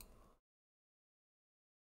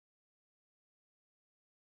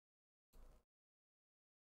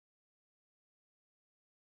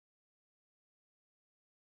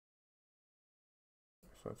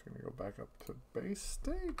 So that's going to go back up to base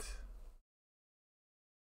state.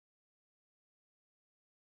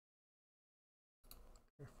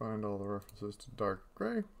 Find all the references to dark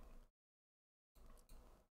gray.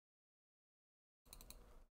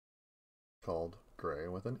 Called gray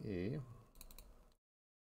with an E.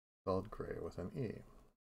 Called gray with an E.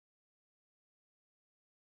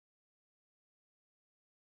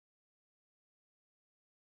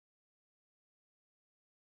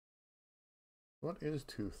 What is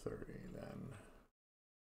 230 then?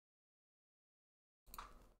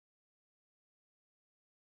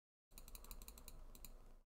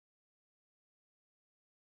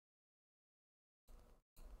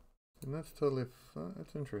 And that's totally fun.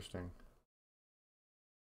 That's interesting.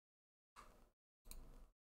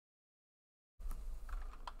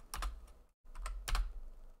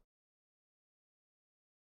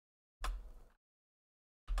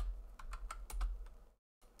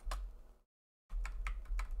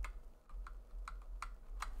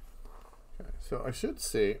 Okay, so I should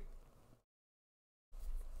see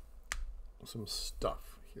some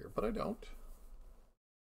stuff here, but I don't.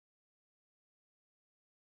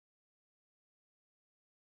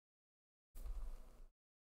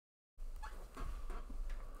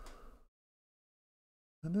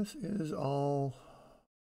 And this is all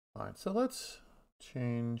fine. So let's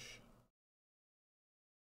change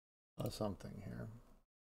something here.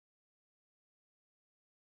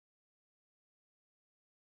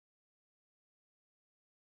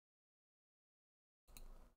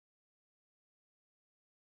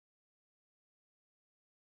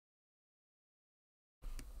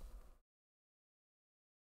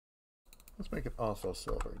 Let's make it also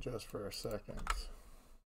silver just for a second.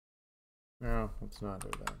 No, let's not do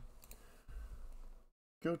that.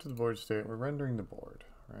 Go to the board state. We're rendering the board,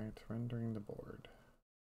 right? Rendering the board.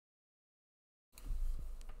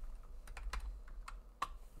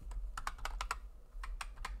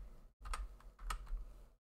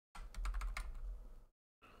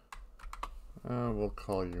 We'll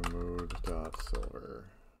call you mood.silver.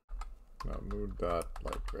 No,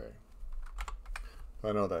 mood.light gray.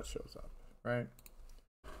 I know that shows up, right?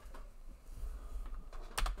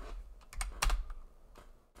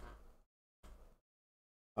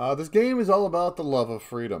 This game is all about the love of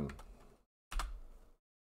freedom.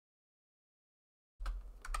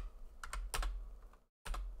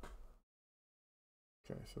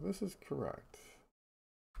 Okay, so this is correct.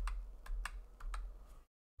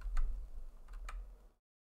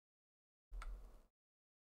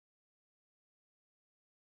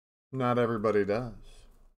 Not everybody does.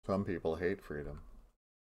 Some people hate freedom.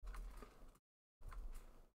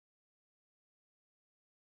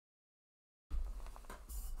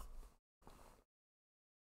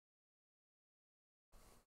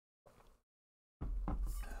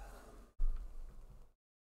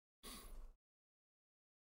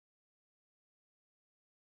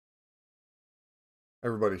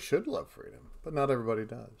 Everybody should love freedom, but not everybody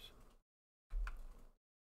does.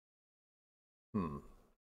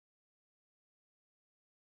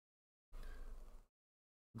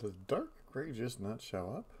 Does dark gray just not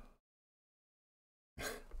show up?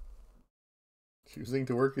 Choosing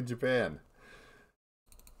to work in Japan.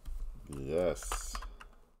 Yes.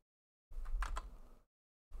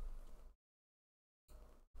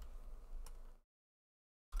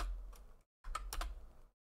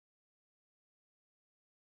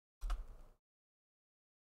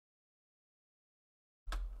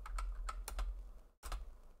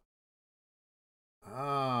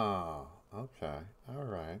 All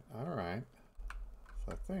right. All right.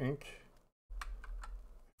 So I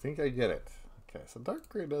think I get it. Okay, so dark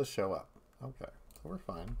gray does show up. Okay, so we're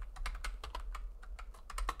fine.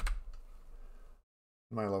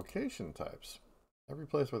 My location types. Every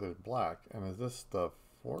place where there's black. And is this the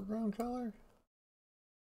foreground color?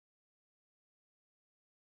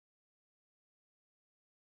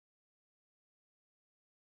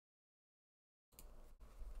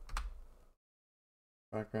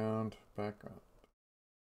 Background, background.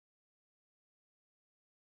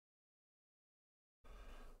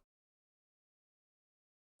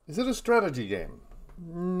 Is it a strategy game?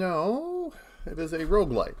 No, it is a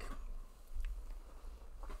roguelike.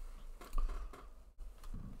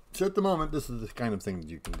 So at the moment, this is the kind of thing that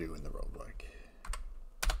you can do in the roguelike.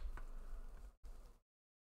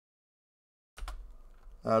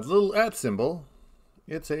 The little @ symbol,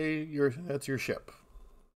 that's your ship.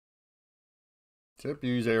 Ship,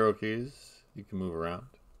 you use arrow keys. You can move around,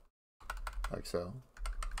 like so.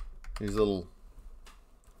 Those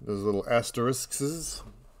little asterisks,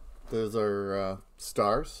 those are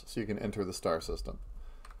stars, so you can enter the star system.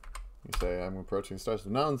 You say, I'm approaching the star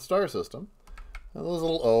system. Now in the star system, now those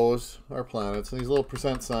little O's are planets, and these little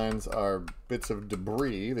 % signs are bits of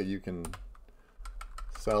debris that you can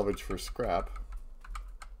salvage for scrap.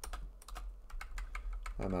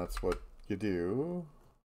 And that's what you do.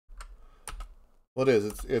 Well, it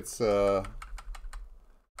is. It's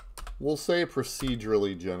we'll say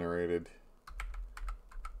procedurally generated.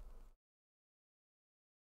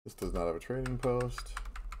 This does not have a trading post.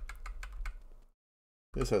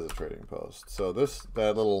 This has a trading post. So this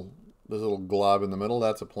little glob in the middle,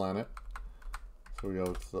 that's a planet. So we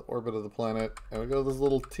go to the orbit of the planet, and we go to this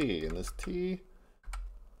little T, and this T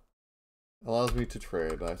allows me to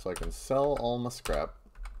trade. So I can sell all my scrap.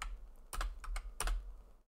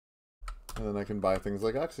 And then I can buy things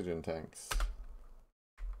like oxygen tanks.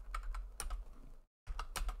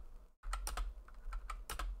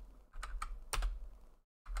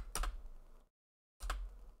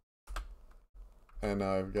 And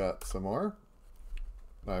now I've got some more.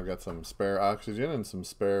 Now I've got some spare oxygen and some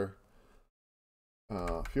spare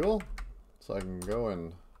fuel. So I can go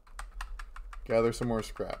and gather some more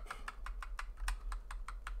scrap.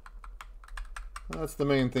 That's the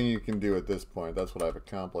main thing you can do at this point. That's what I've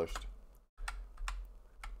accomplished.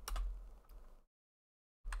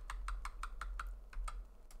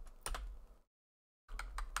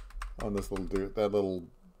 On this that little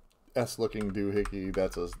S-looking doohickey,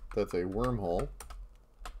 that's a wormhole.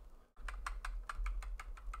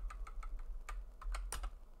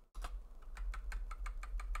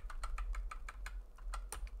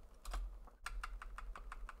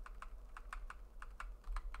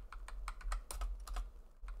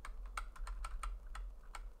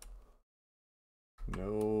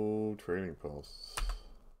 No trading posts.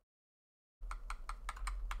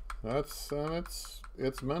 That's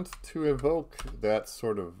it's meant to evoke that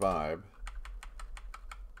sort of vibe.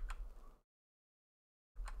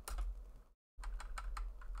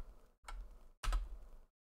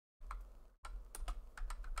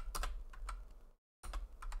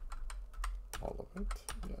 All of it,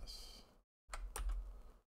 yes.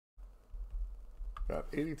 Got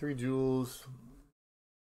 83 joules.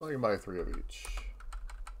 I can buy 3 of each.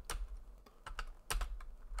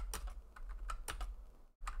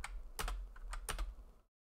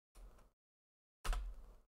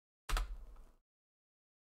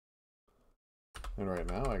 And right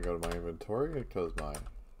now I go to my inventory because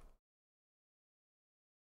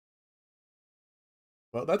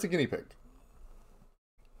well, that's a guinea pig.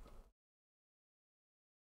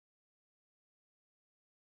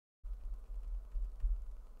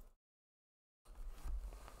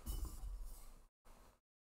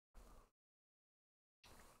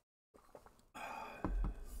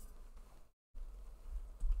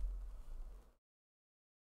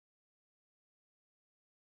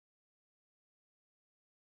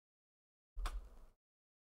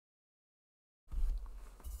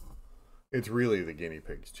 It's really the guinea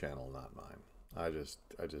pig's channel, not mine. I just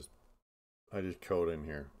code in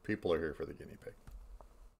here. People are here for the guinea pig.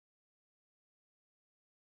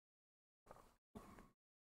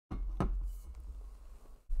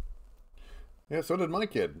 Yeah, so did my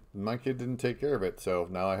kid. My kid didn't take care of it, so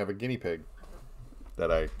now I have a guinea pig that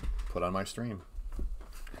I put on my stream.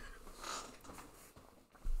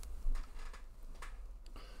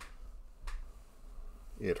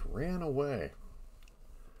 It ran away.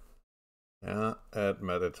 Yeah, it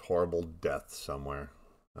met its horrible death somewhere.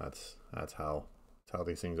 That's how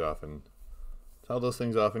these things often, that's how those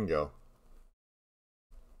things often go.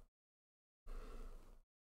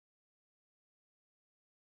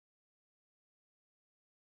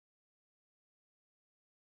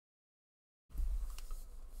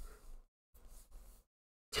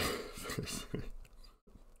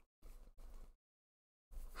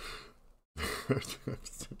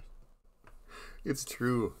 It's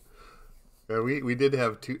true. We did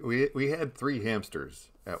have we had 3 hamsters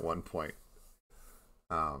at one point.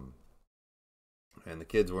 And the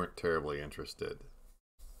kids weren't terribly interested.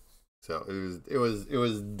 So it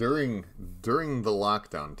was during the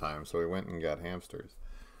lockdown time, so we went and got hamsters.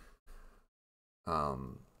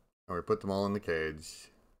 And we put them all in the cage,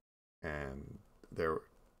 and there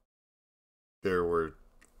were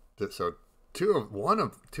so two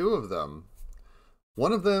of them.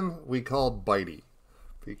 One of them we called Bitey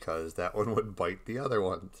because that one would bite the other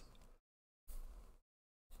ones.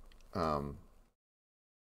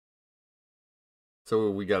 So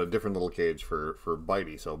we got a different little cage for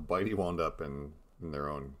Bitey. So Bitey wound up in their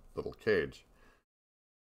own little cage.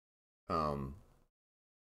 But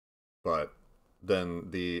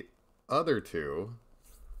then the other two,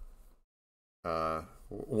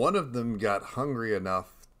 one of them got hungry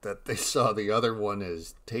enough that they saw the other one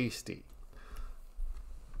as tasty.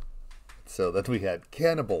 So then we had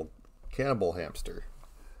cannibal hamster.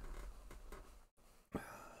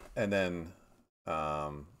 And then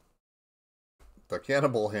the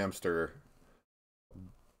cannibal hamster,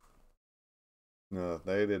 no,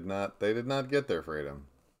 they did not get their freedom.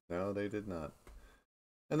 No, they did not.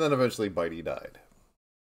 And then eventually Bitey died.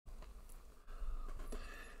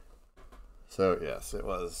 So yes, it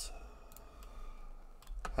was,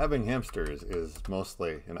 having hamsters is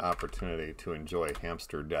mostly an opportunity to enjoy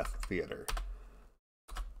hamster death theater.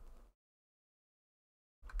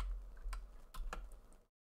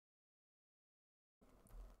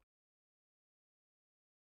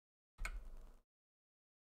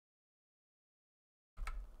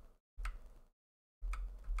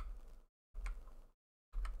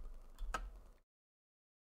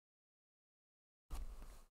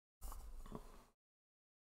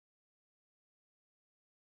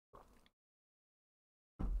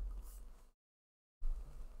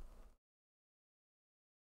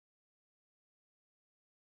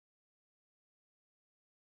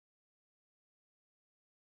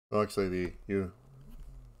 Well, actually, you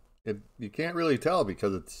can't really tell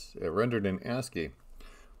because it's rendered in ASCII.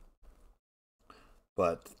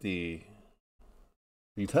 But the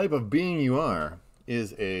type of being you are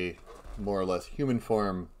is a more or less human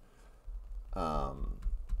form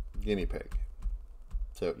guinea pig.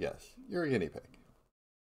 So yes, you're a guinea pig.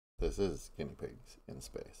 This is guinea pigs in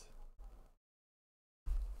space.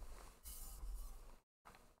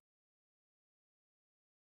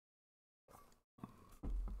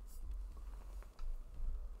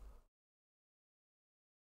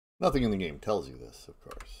 Nothing in the game tells you this, of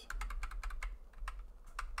course.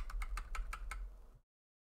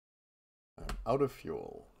 I'm out of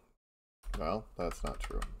fuel. Well, that's not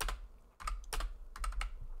true.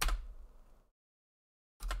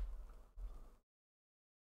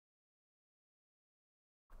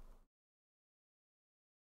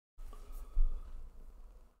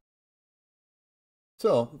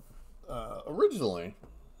 So, originally,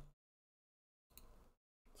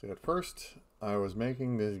 see, at first I was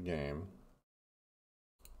making this game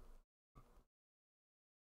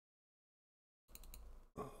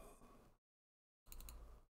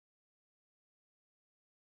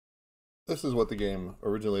this is what the game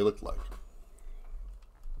originally looked like.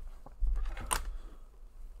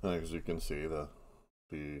 As you can see, the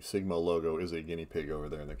SIGMO logo is a guinea pig over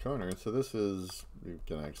there in the corner. So this is, you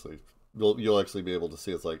can actually, you'll actually be able to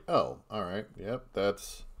see, it's like, oh, all right, yep,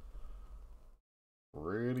 that's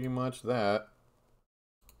pretty much that.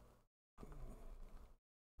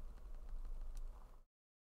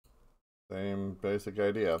 Same basic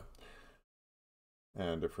idea.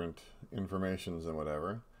 And different informations and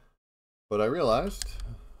whatever. But I realized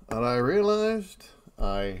I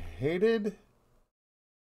hated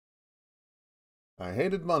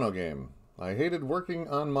monogame. I hated working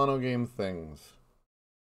on monogame things.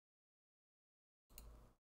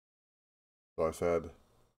 So I said,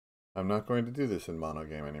 I'm not going to do this in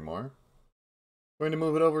monogame anymore. I'm going to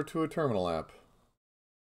move it over to a terminal app.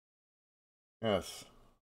 Yes,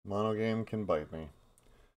 monogame can bite me.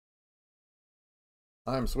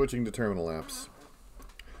 I'm switching to terminal apps.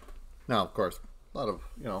 Now, of course, a lot of,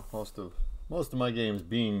 most of my games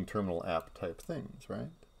being terminal app type things, right?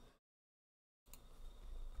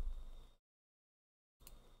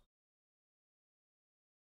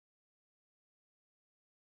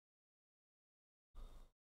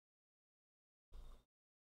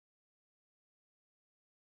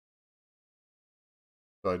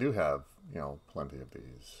 So I do have, plenty of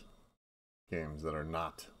these games that are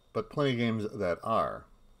not, but plenty of games that are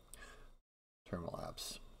terminal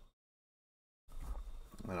apps.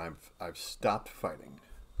 And I've stopped fighting.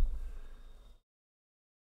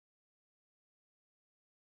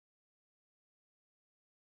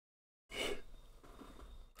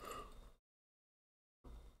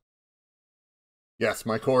 Yes,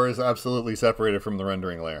 my core is absolutely separated from the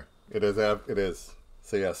rendering layer. It is. It is.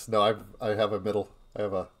 So yes, no, I have a middle. I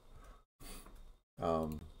have a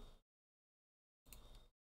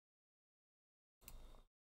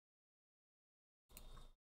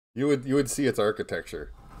you would see its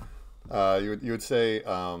architecture. You would say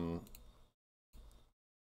well,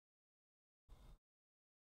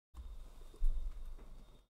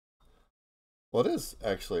 it is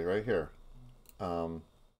actually right here.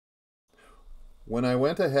 When I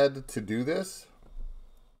went ahead to do this,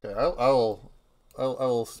 okay,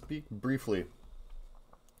 I'll speak briefly,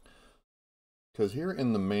 because here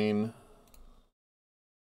in the main,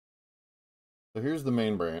 so here's the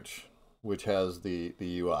main branch, which has the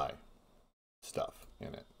UI stuff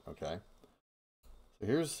in it. Okay, so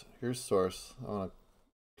here's source.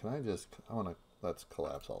 Let's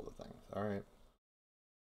collapse all the things. All right,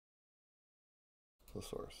 the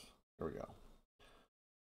source. Here we go.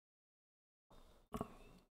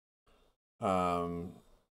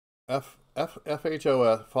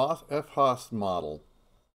 FHOS model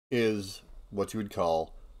is what you would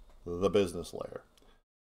call the business layer.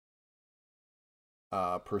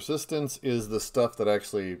 Persistence is the stuff that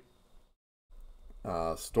actually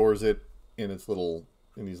stores it in these little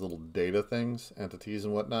data things, entities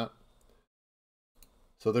and whatnot.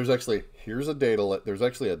 So there's actually there's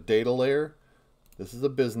actually a data layer. This is a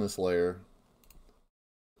business layer.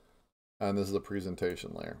 And this is a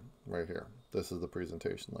presentation layer right here. This is the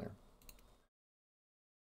presentation layer.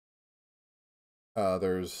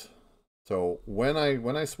 So when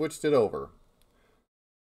I switched it over,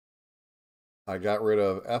 I got rid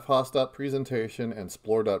of FHOS.presentation and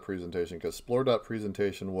SPLORR.presentation, because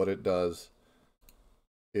SPLORR.presentation, what it does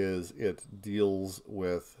is it deals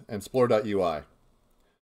with, and SPLORR.ui.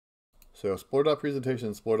 So SPLORR.presentation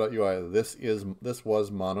and SPLORR.ui, this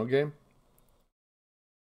was monogame.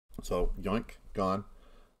 So yoink, gone.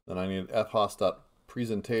 Then I need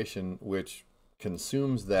FHOS.presentation, which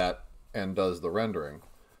consumes that and does the rendering,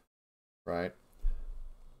 right?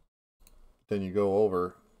 Then you go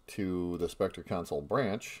over to the Spectre console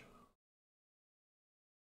branch.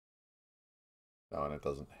 Oh, and it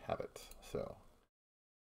doesn't have it. So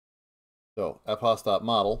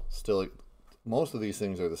FHOS.model, still, most of these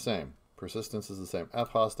things are the same. Persistence is the same.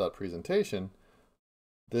 FHOS.presentation,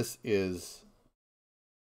 this is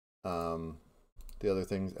the other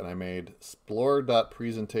things, and I made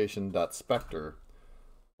SPLORR.presentation.spectre,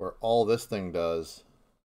 where all this thing does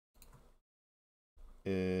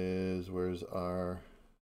is, where's our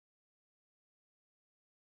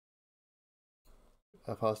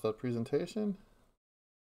FHOS.presentation?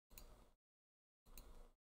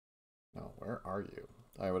 No, where are you?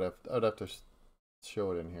 I would have to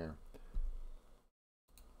show it in here.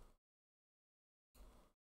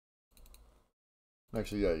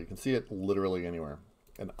 Actually, yeah, you can see it literally anywhere.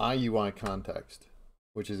 An IUI context,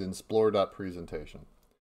 which is in SPLORR.presentation.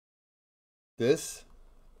 This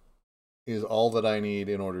is all that I need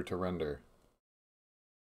in order to render.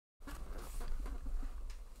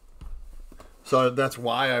 So that's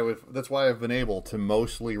why I've been able to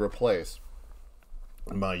mostly replace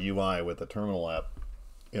my UI with the terminal app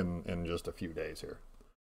in just a few days here.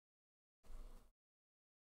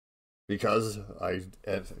 Because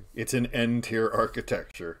it's an N-tier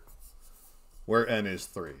architecture where N is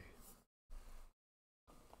 3.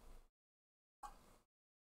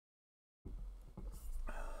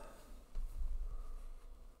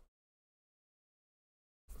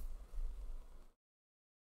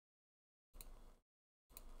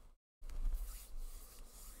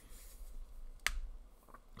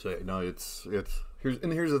 So no,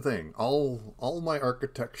 here's the thing. All my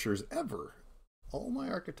architectures ever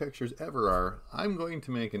are, I'm going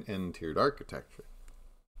to make an N-tiered architecture.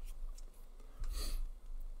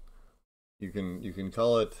 You can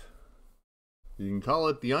call it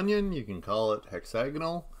the onion, you can call it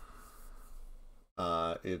hexagonal.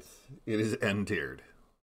 It is N-tiered.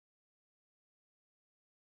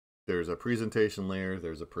 There's a presentation layer,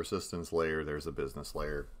 there's a persistence layer, there's a business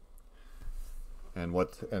layer. And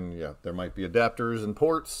yeah, there might be adapters and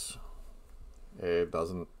ports. It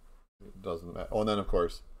doesn't matter. Oh, and then of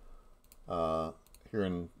course, here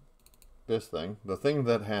in this thing, the thing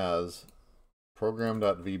that has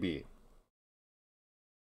program.vb,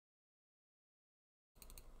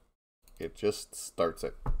 it just starts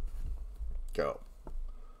it. Go.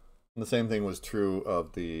 And the same thing was true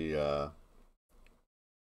of the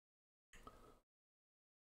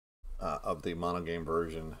of the monogame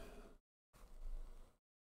version.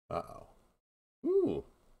 Uh-oh. Ooh.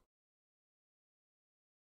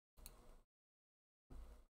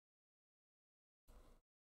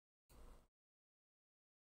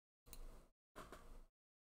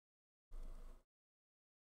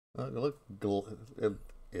 Look,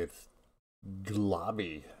 it's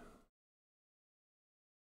globby.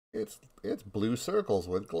 It's blue circles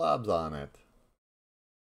with globs on it.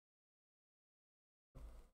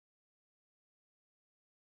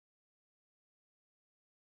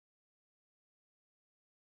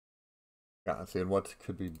 Yeah, see, and what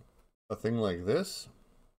could be a thing like this?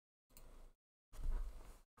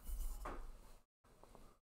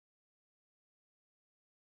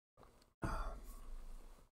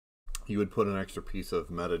 You would put an extra piece of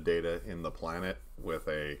metadata in the planet with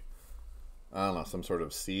a, I don't know, some sort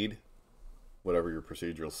of seed, whatever your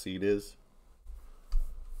procedural seed is,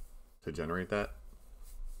 to generate that.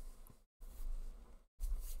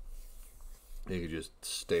 You could just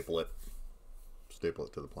staple it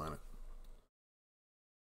to the planet.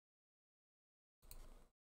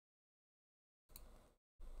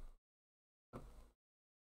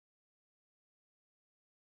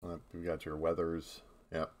 You got your weathers.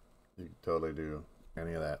 Yep, you can totally do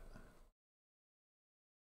any of that.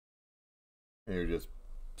 And you just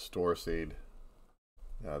store seed.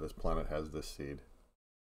 Yeah, this planet has this seed.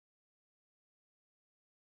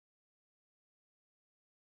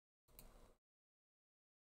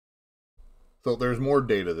 So there's more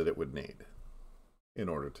data that it would need in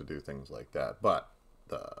order to do things like that, but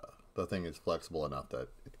the thing is flexible enough that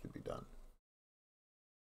it could be done.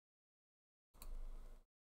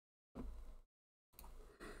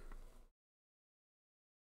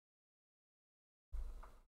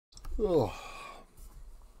 Oh.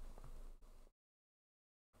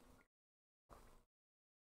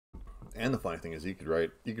 And the funny thing is, you could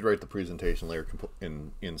write the presentation layer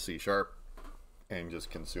in C# and just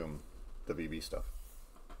consume the VB stuff.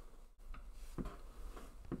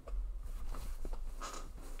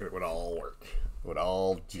 It would all work. It would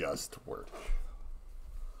all just work.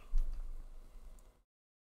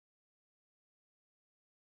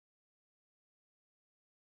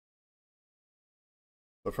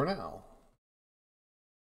 But for now,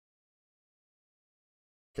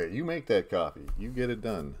 okay, you make that coffee. You get it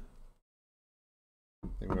done. I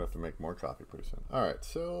think we're gonna have to make more coffee pretty soon. All right,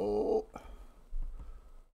 so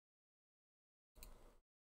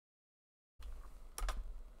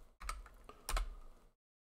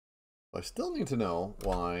I still need to know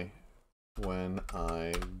why, when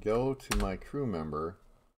I go to my crew member,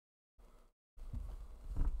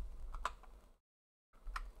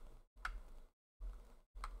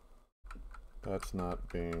 that's not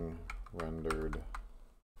being rendered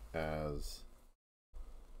as.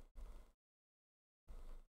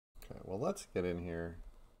 Okay, well, let's get in here.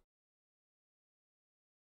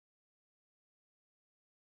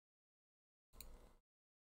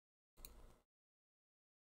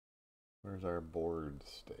 Where's our board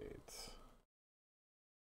state?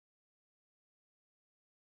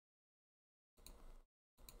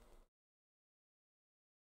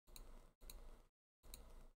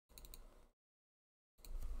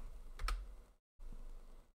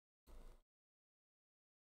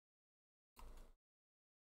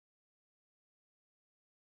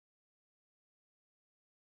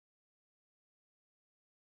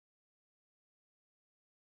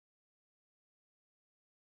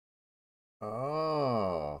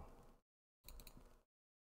 Oh,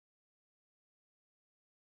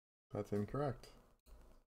 that's incorrect.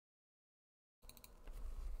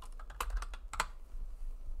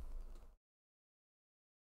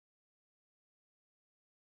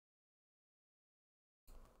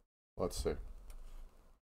 Let's see.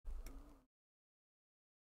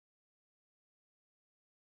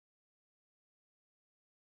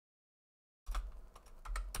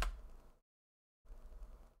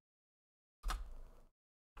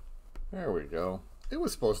 There we go. It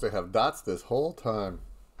was supposed to have dots this whole time.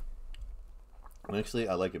 And actually,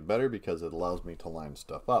 I like it better because it allows me to line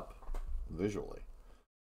stuff up visually.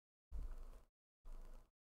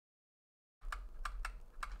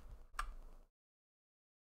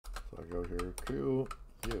 So I go here, Q,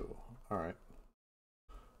 U. All right.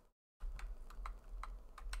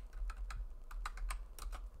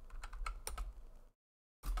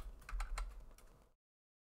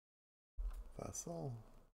 Vessel.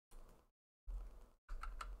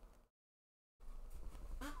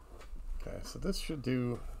 Okay, so this should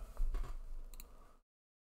do.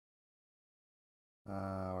 Where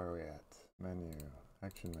are we at? Menu,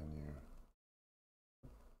 action menu.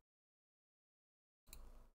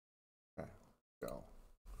 Okay, go.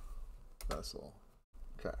 vessel.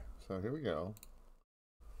 Okay, so here we go.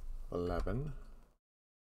 11.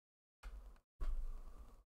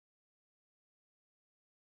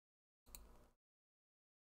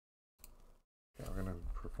 Okay, we're going to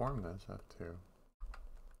perform this F2.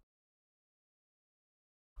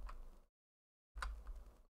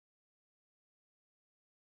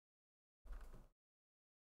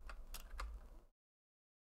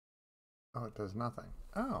 Oh, it does nothing.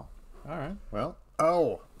 Oh, all right. Well,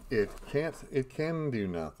 oh, it can't. It can do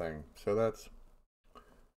nothing. So that's.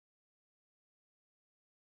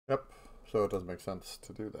 Yep. So it does make sense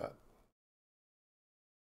to do that.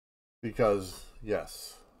 Because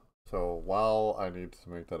yes. So while I need to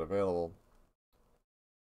make that available.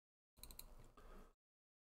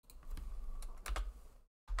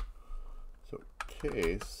 So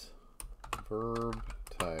case verb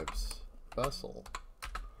types vessel.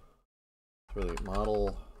 Really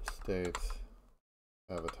model state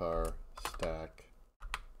avatar stack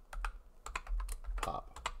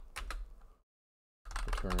pop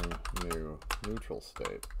return new neutral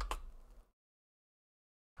state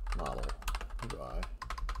model UI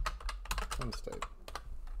end state.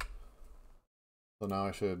 So now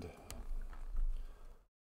I should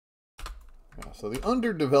so the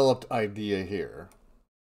underdeveloped idea here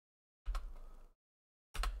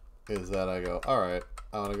is that I go, all right,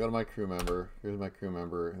 I want to go to my crew member. Here's my crew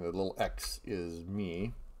member. The little X is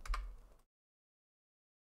me.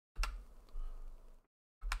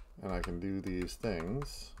 And I can do these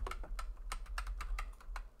things.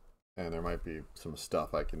 And there might be some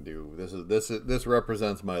stuff I can do. This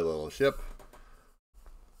represents my little ship.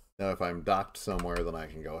 Now if I'm docked somewhere, then I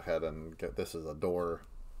can go ahead and get, this is a door.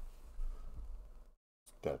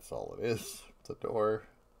 That's all it is. It's a door.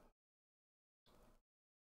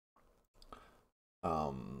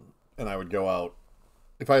 And I would go out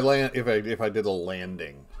if I did a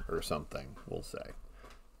landing or something, we'll say,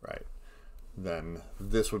 right? Then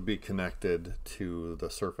this would be connected to the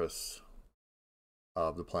surface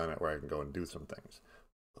of the planet where I can go and do some things.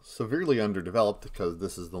 Severely underdeveloped because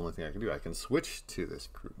this is the only thing I can do. I can switch to this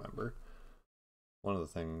crew member. One of the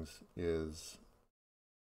things is,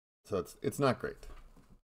 so it's not great.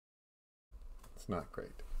 It's not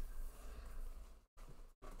great.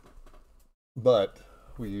 But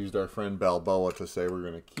we used our friend Balboa to say we're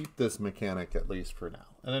going to keep this mechanic at least for now,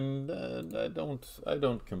 and I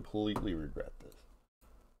don't completely regret this.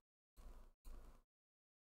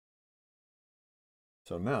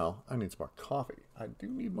 So now I need some more coffee. I do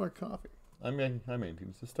need more coffee. I may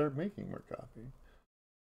need to start making more coffee.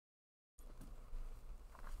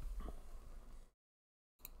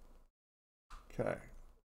 Okay,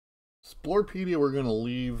 Splorpedia we're going to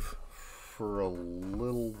leave for a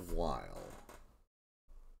little while.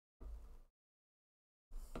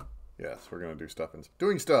 Yes, we're going to do stuff in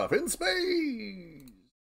doing stuff in space.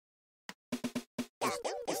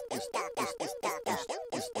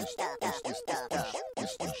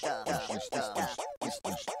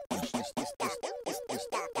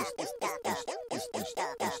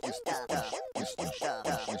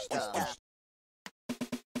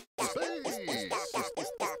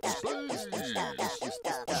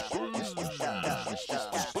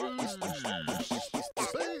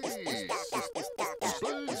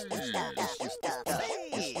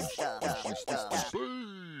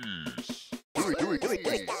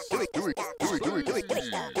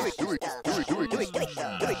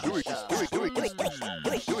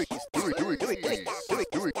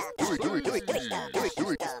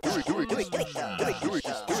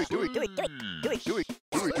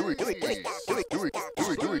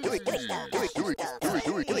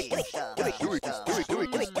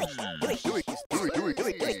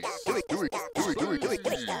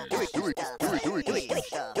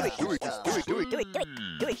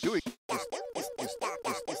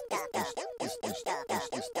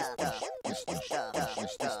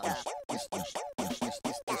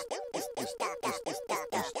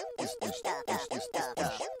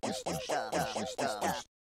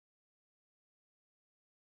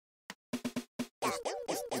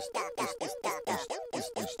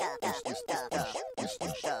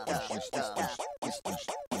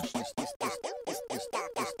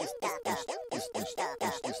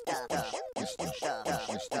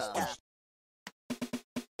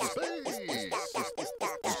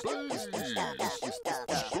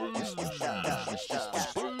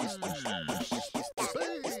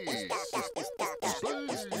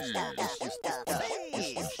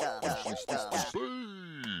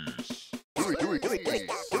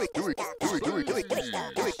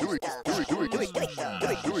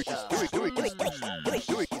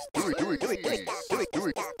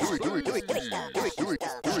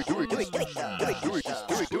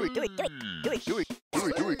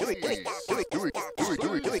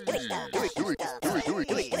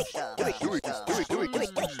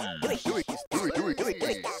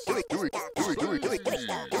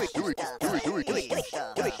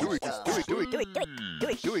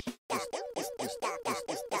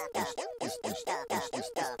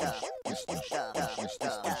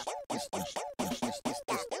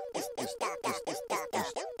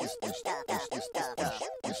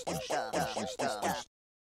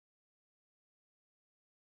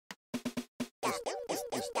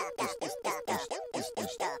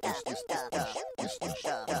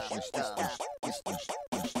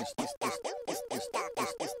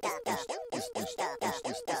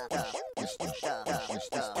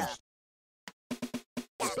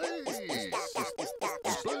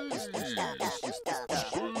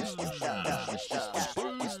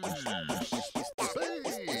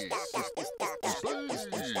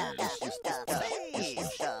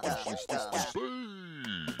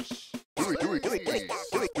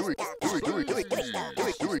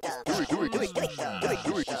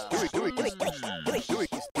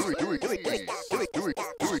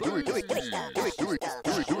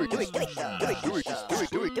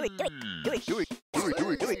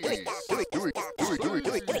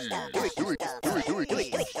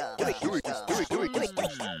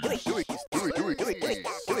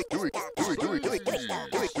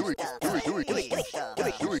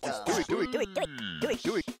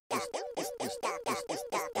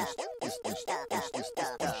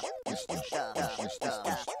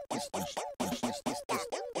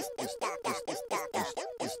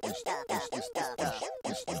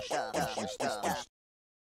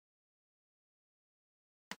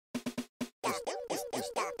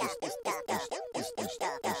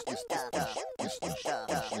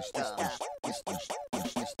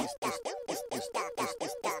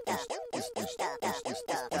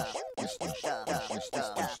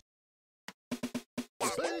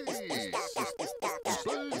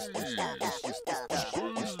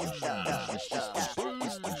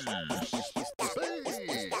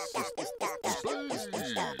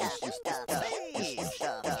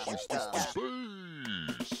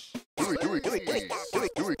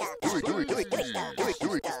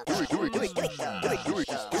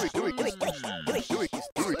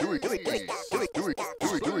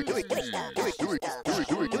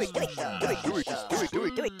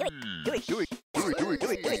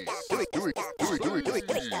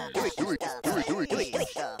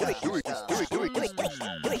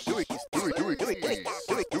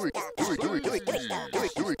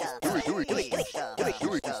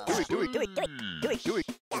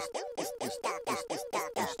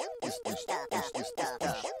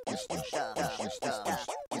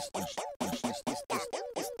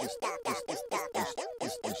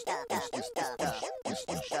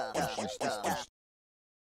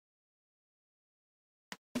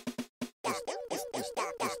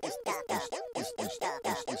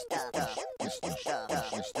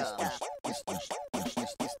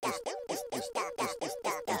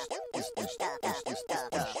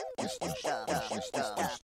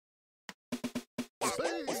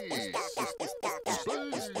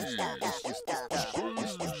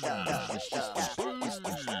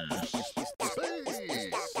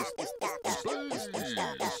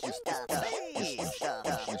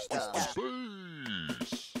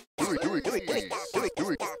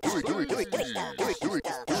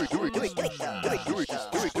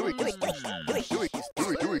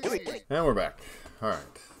 And we're back. All right.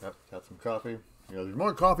 Yep, got some coffee. You know, there's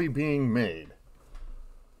more coffee being made.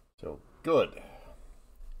 So, good.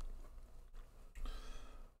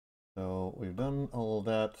 So, we've done all of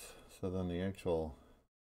that. So then the actual...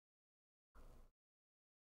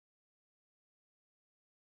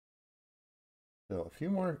 So, a few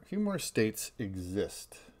more states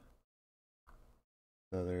exist.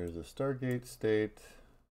 So there's a Stargate state.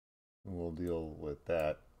 And we'll deal with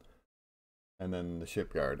that. And then the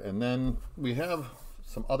shipyard. And then we have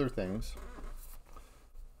some other things.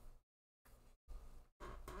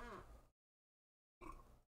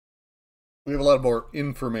 We have a lot more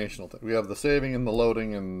informational things. We have the saving and the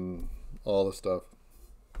loading and all the stuff.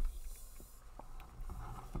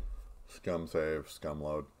 Scum save, scum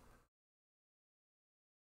load.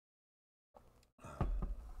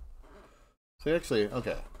 So actually,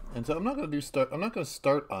 okay. And so I'm not going to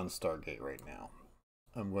start on Stargate right now.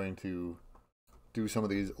 I'm going to do some of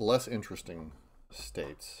these less interesting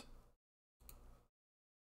states.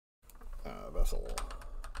 Vessel.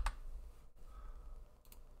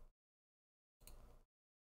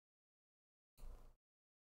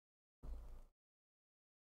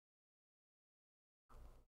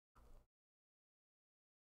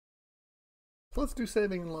 So let's do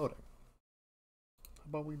saving and loading. How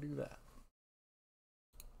about we do that?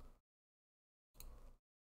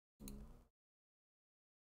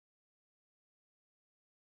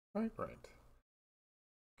 Right.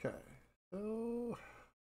 Okay, so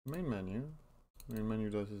main menu. Main menu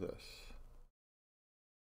does this.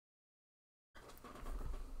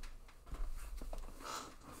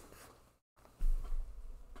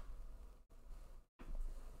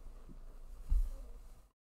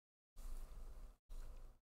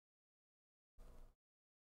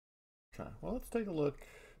 Okay, well, let's take a look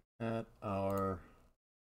at our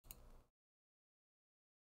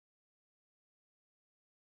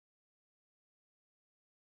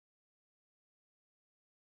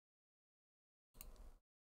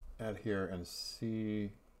here and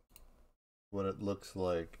see what it looks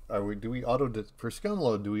like. Do we auto for scum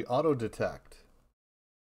load, do we auto detect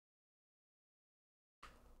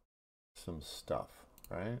some stuff,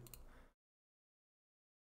 right?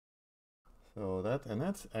 So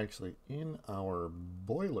that's actually in our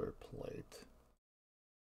boilerplate.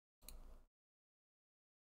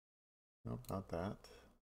 Nope, not that.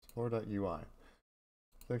 SPLORR.ui.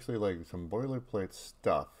 It's actually like some boilerplate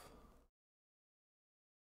stuff.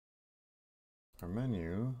 Our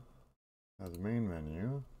menu has a main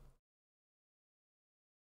menu.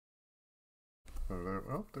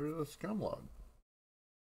 Oh, there's a scum load.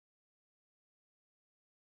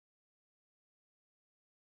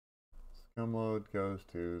 Scum load goes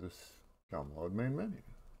to the scum load main menu.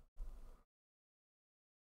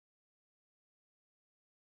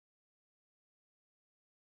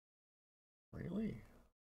 Really?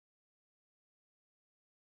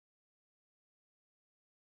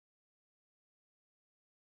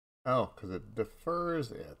 Oh, because it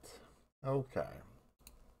defers it. Okay.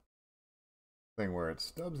 Thing where it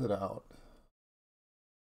stubs it out.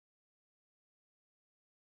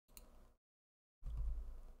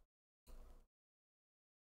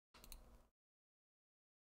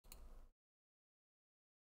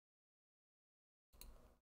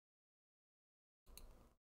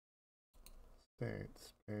 State,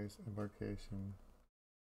 space, embarkation.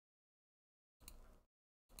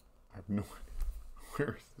 I have no idea.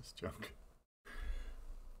 Where is this junk?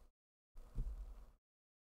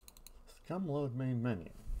 Scum load main menu,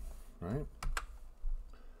 right?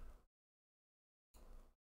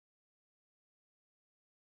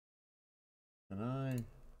 And I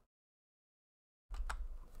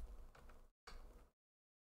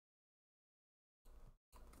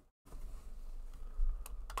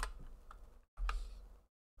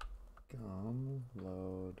scum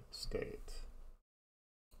load state.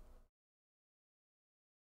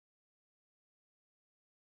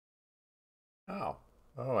 Oh.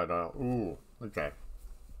 Oh, I don't know. Ooh, okay.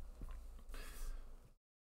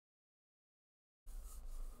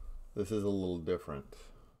 This is a little different.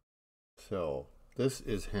 So this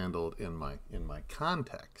is handled in my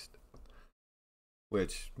context,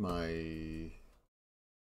 which my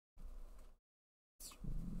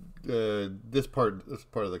this part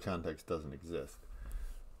of the context doesn't exist.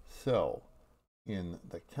 So in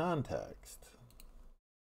the context,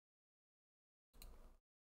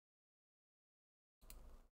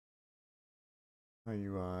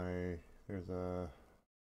 UI, there's a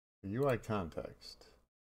UI context.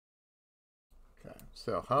 Okay,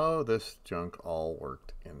 so how this junk all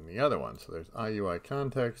worked in the other one. So there's IUI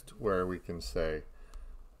context where we can say,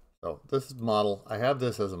 so this is model. I have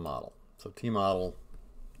this as a model. So T model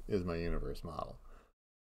is my universe model.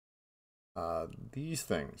 These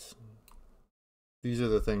things, these are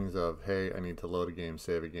the things of, hey, I need to load a game,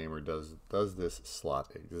 save a game, or does this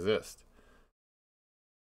slot exist?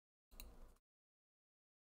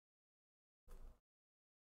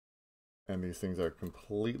 And these things are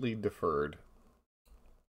completely deferred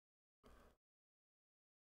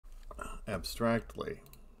abstractly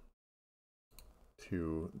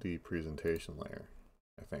to the presentation layer,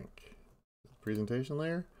 I think. Presentation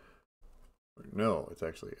layer? No, it's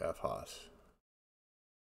actually FHOS.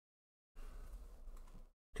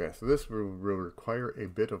 Okay, so this will require a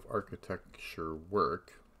bit of architecture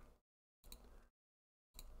work.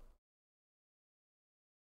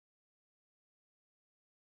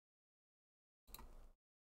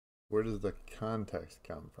 Where does the context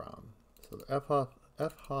come from? So the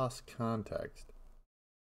FHOS context.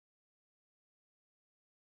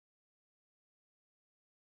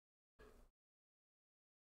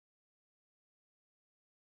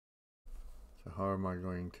 So how am I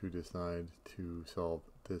going to decide to solve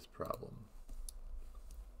this problem?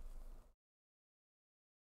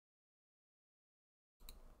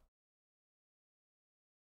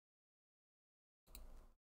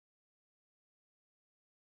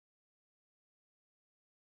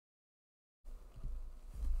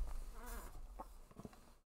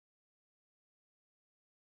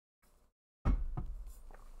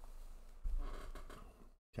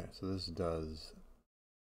 Okay, so this does.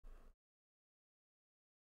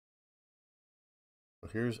 So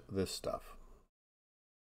here's this stuff.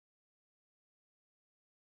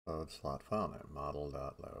 Load slot file name,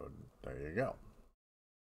 model.load. There you go.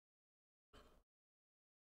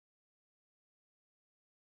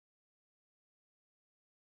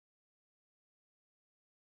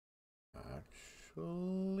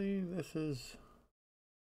 Actually, this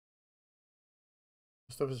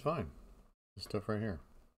stuff is fine. This stuff right here.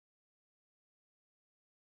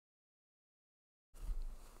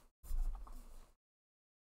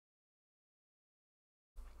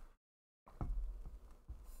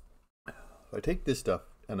 So I take this stuff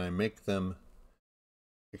and I make them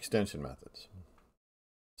extension methods.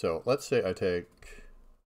 So let's say I take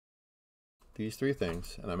these three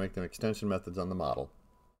things and I make them extension methods on the model.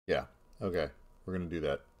 Yeah, okay, we're going to do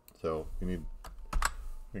that. So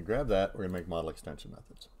we grab that, we're going to make model extension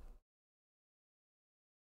methods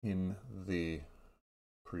in the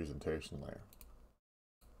presentation layer.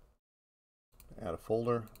 Add a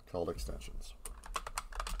folder called extensions.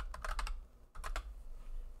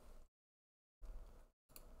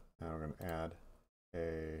 Now we're going to add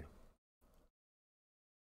a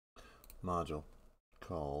module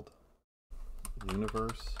called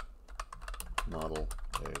universe model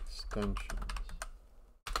extensions.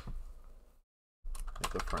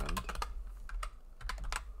 Make a friend.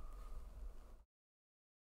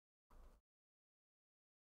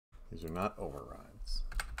 These are not overrides.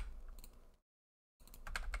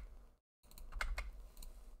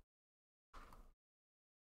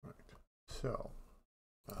 Right. So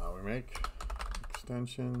we make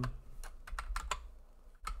extension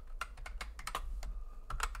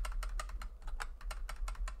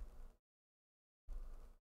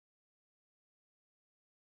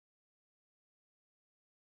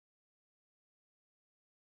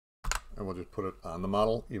and we'll just put it on the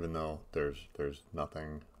model even though there's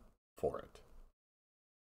nothing for it.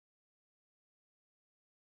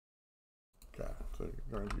 Okay, so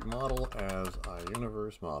you're going to be model as a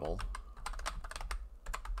universe model,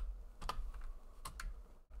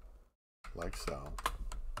 like so.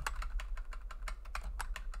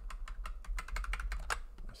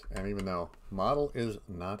 And even though model is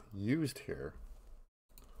not used here,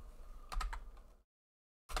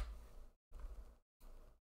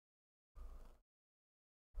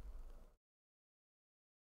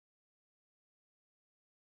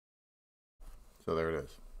 so there it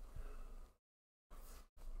is.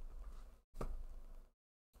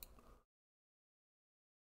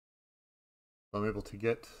 I'm able to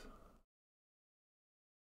get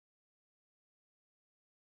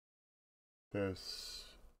this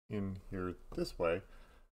in here this way.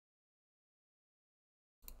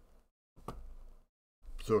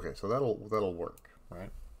 So okay, so that'll work,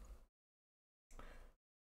 right?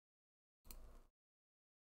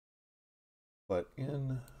 But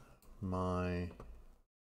in my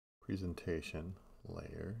presentation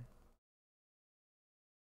layer,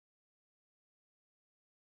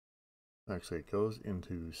 actually it goes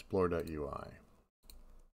into SPLORR.ui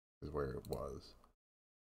is where it was.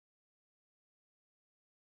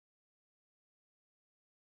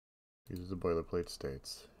 These are the boilerplate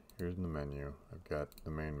states. Here's the menu. I've got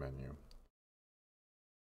the main menu.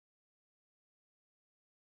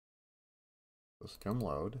 So scum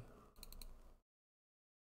load.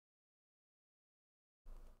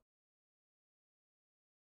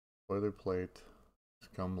 Boilerplate,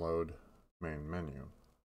 scum load, main menu.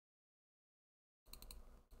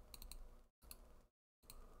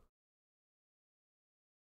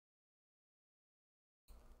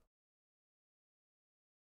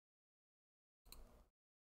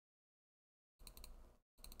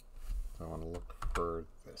 So I want to look for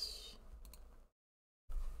this.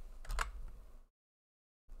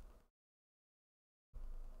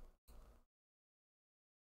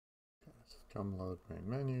 Scum load main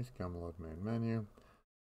menu, scum load main menu,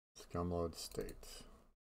 scum load state.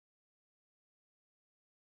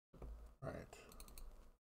 Right.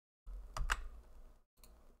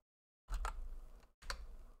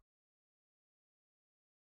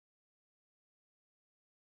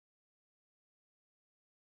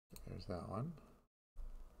 There's that one.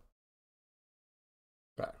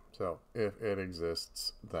 Okay, so if it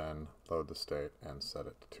exists, then load the state and set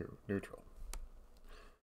it to neutral.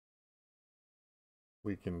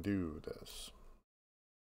 We can do this.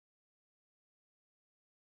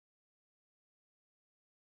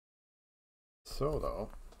 So though,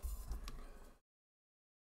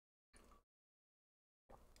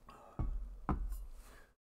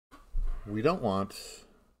 we don't want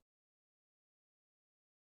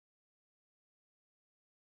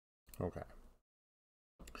okay.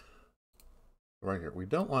 right here. We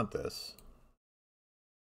don't want this.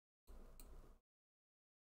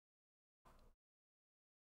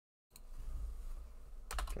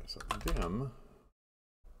 Okay, so dim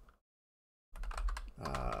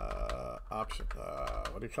option.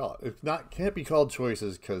 What do you call it? It's not, can't be called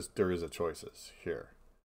choices because there is a choices here.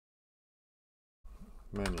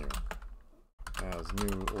 Menu as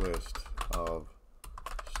new list of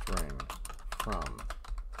string from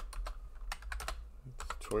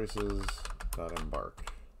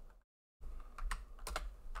choices.embark.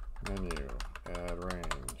 Menu add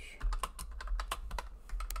range.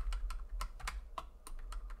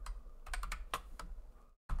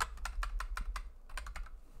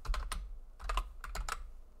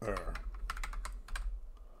 There.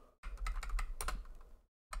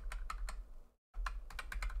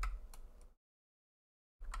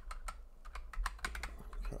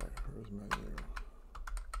 Okay, where's menu?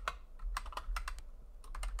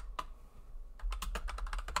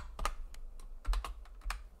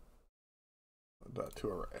 To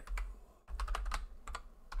array.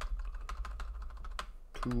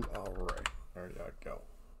 To array. There you go.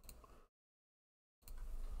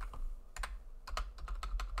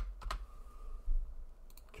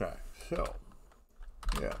 Okay, so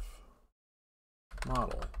if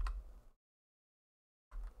model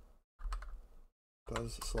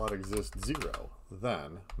does slot exist 0,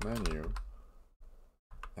 then menu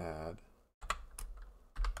add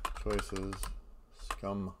choices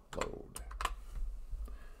scum load.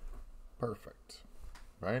 Perfect,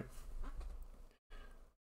 right?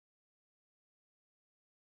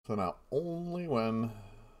 So now only when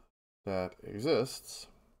that exists,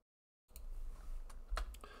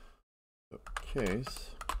 so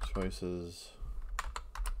case choices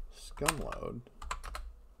scum load,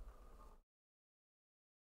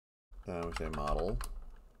 then we say model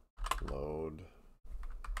load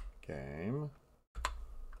game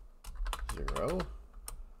 0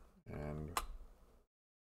 and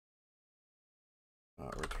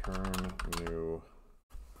return new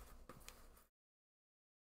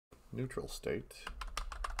neutral state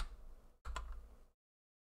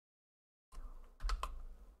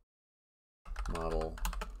model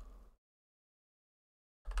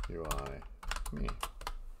UI me.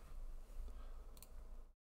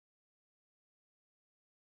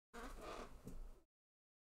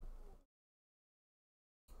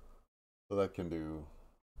 So that can do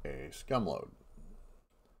a scum load.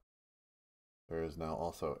 There is now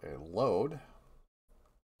also a load.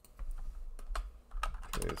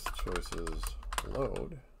 Case choices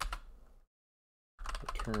load.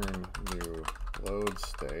 Return new load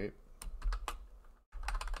state.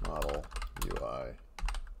 Model UI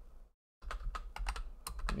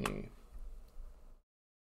me.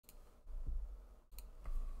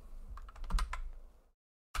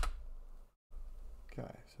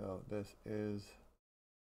 Okay, so this is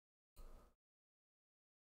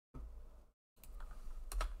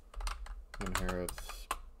inherits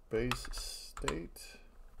base state,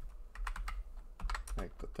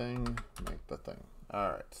 make the thing, make the thing.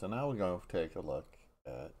 All right, so now we'll go take a look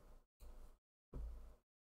at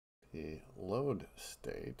the load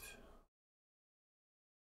state.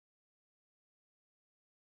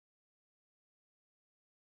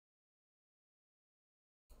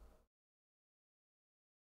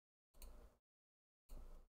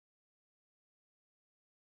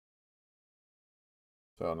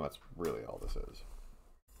 So that's really all this is.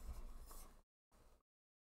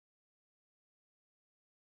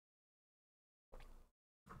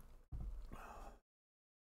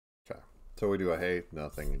 Okay, so we do a hey,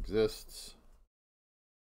 nothing exists.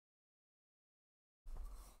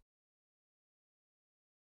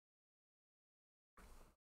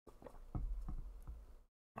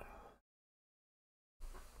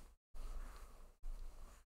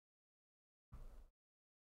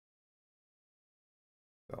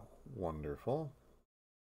 So wonderful.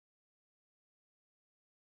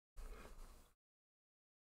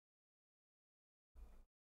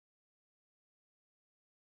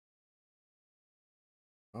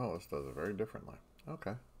 Oh, this does it very differently.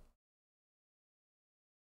 Okay.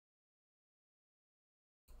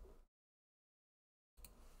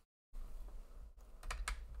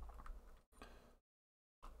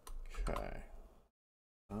 Okay.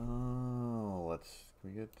 Oh, let's,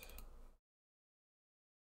 can we get...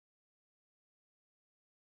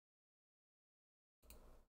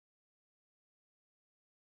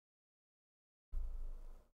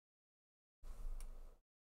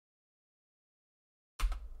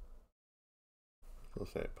 We'll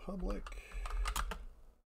say public.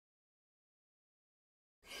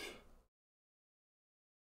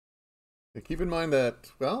 And keep in mind that,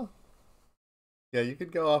 well, Yeah, you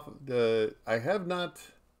could go off the. I have not.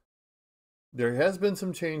 There has been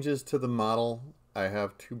some changes to the model. I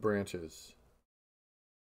have two branches.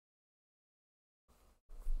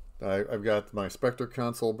 I've got my Spectre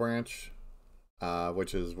console branch,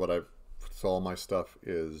 which is what I've. So all my stuff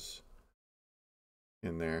is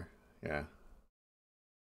in there. Yeah.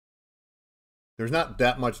 There's not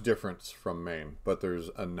that much difference from main, but there's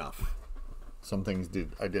enough. Some things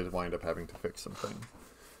I did wind up having to fix some things.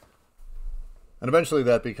 And eventually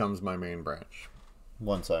that becomes my main branch.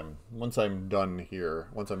 Once I'm done here,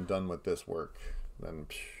 once I'm done with this work, then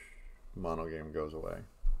mono game goes away.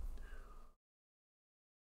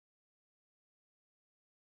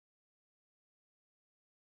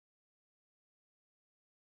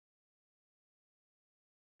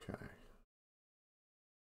 Okay.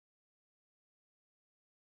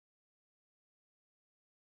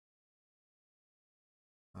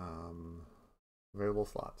 Available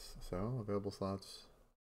slots. So available slots.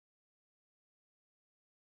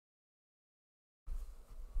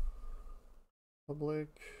 Public.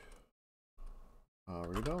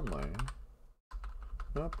 Read only.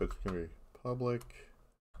 Nope, it's gonna be public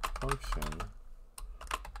function.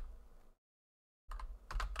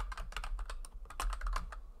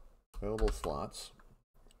 Available slots.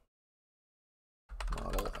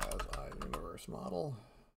 Model as universe model.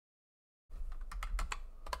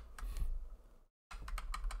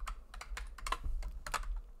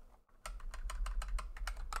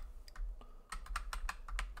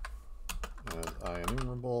 As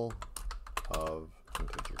enumerable of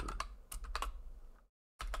integer.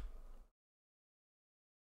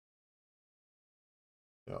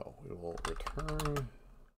 So we will return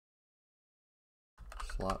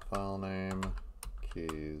slot file name,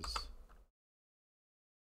 keys,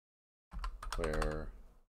 where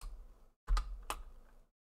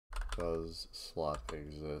does slot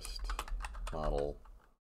exist, model,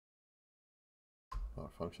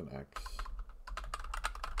 function x,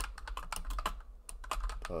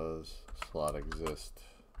 does slot exist,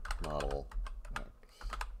 model x.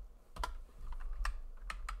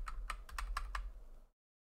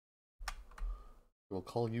 We'll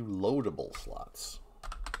call you loadable slots.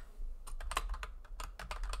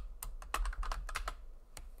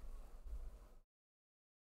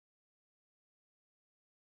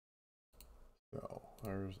 So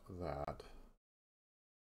there's that.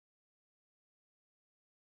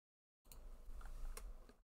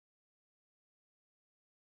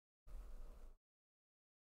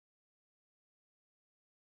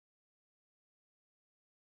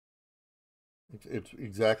 It's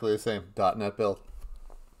exactly the same. .NET build.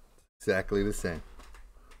 Exactly the same.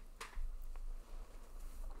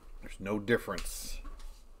 There's no difference.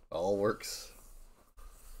 All works.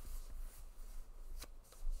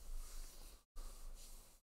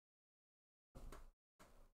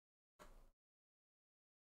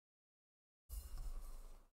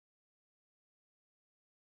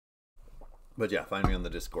 But yeah, find me on the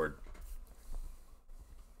Discord.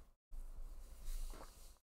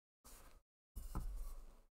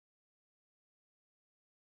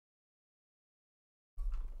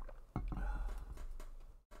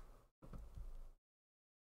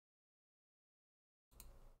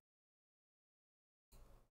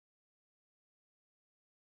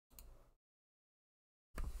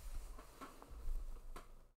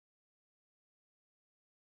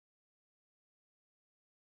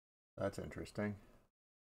 That's interesting.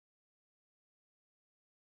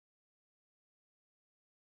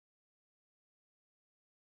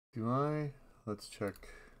 Let's check.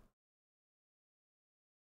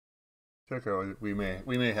 We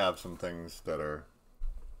may have some things that are.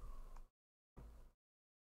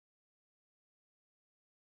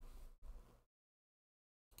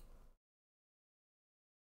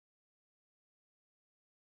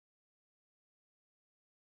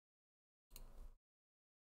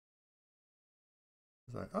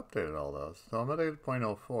 I updated all those. So I'm at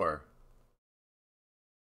 8.04.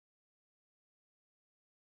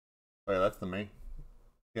 Oh yeah, that's the main.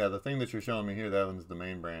 Yeah, the thing that you're showing me here, that one's the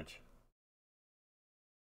main branch.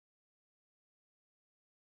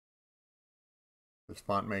 This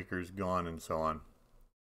font maker's gone and so on.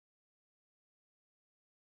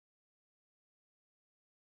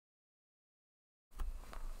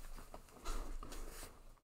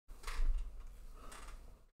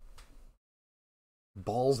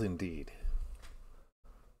 Balls indeed.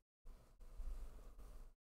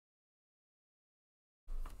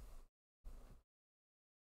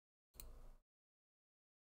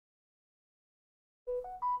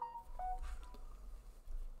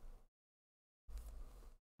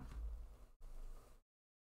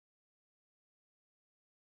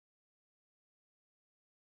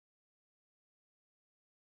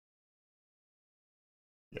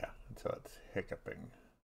 so it's hiccuping.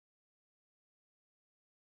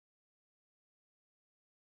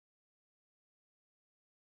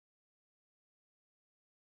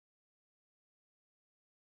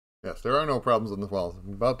 Yes, there are no problems on the well.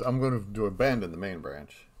 I'm going to do abandon the main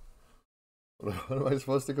branch. What am I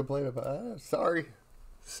supposed to complain about? Sorry.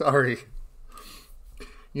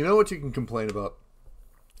 You know what you can complain about?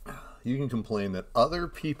 You can complain that other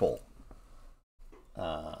people,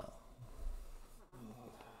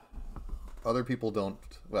 don't.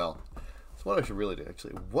 Well, that's what I should really do.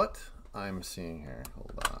 Actually, what I'm seeing here.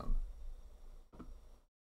 Hold on.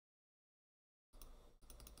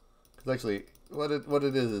 Because actually, what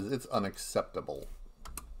it is it's unacceptable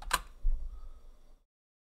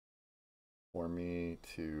for me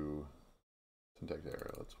to syntax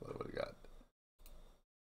error. Let's what do we got?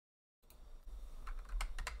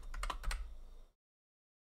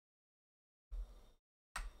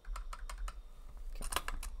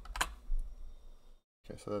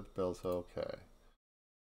 Okay, so that builds okay.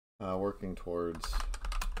 Working towards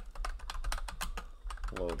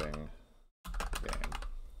loading the game.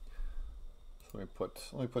 So let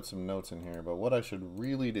me put some notes in here about what I should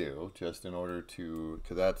really do, just in order to,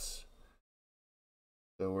 because that's,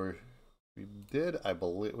 so I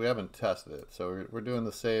believe we haven't tested it. So we're doing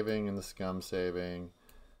the saving and the scum saving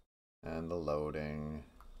and the loading.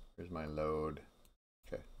 Here's my load.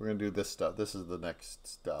 Okay, we're gonna do this stuff. This is the next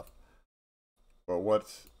stuff. But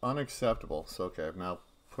what's unacceptable? So okay, I've now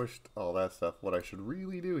pushed all that stuff. What I should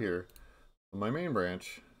really do here, my main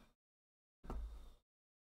branch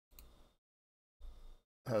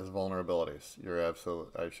has vulnerabilities. You're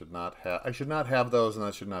absolute. I should not have those, and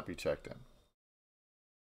that should not be checked in.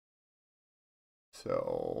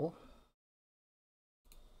 So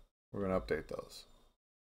we're going to update those.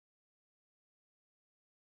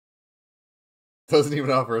 Doesn't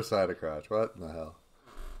even offer a side of crotch. What in the hell?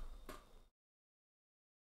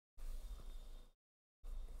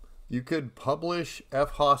 You could publish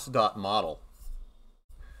FHOS.model.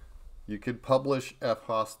 You could publish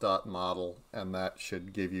FHOS.model, and that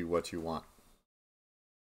should give you what you want.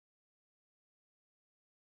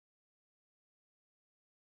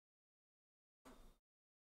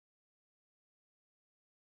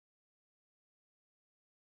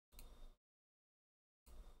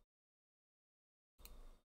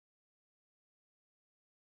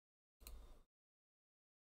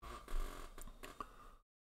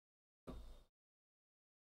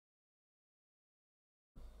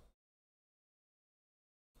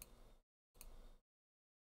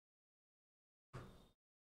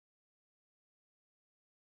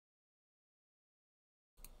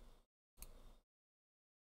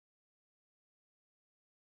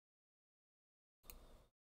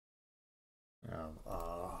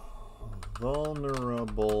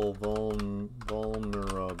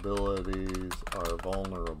 Vulnerabilities are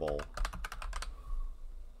vulnerable.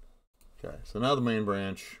 Okay, so now the main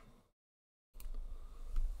branch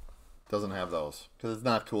doesn't have those because it's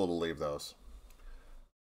not cool to leave those.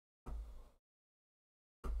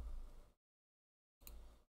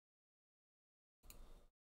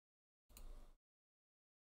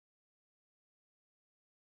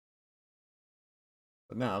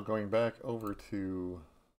 But now going back over to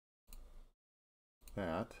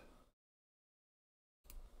that,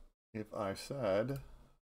 if I said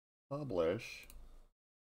publish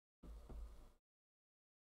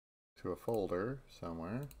to a folder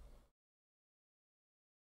somewhere,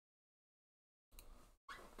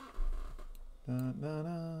 na na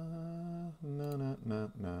na na na na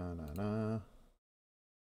na na.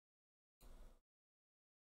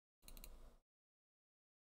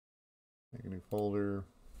 Make a new folder.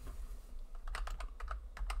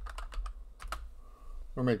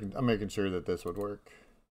 I'm making sure that this would work.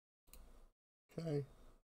 Okay.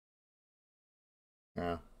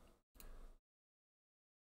 Yeah.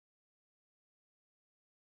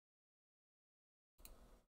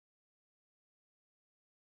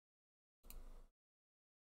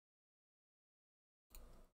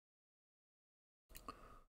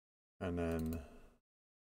 And then,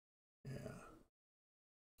 yeah.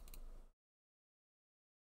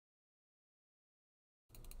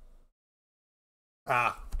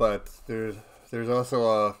 But there's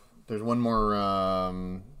also there's one more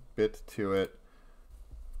bit to it,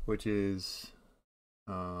 which is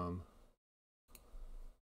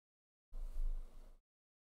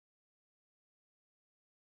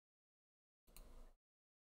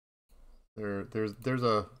there's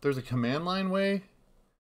a command line way.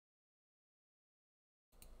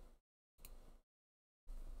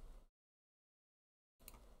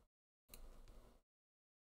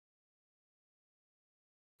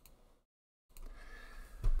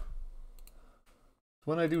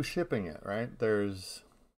 when I do shipping it, right? There's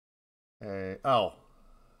a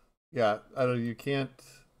yeah, you can't.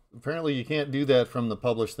 Apparently, you can't do that from the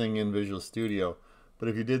publish thing in Visual Studio. But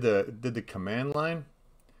if you did the command line,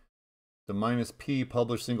 the -p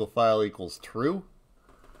publish single file equals true.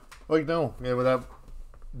 Like no, yeah,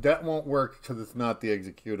 that won't work because it's not the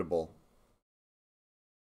executable.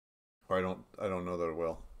 Or I don't know that it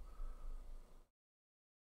will.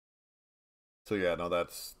 So yeah, no,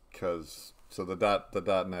 that's because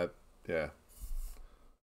the .NET, yeah.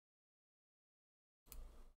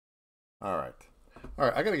 All right,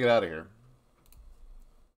 I gotta get out of here.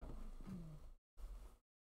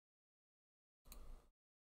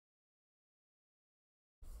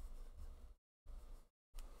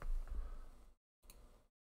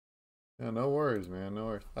 Yeah, no worries, man. No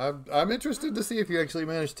worries. I'm interested to see if you actually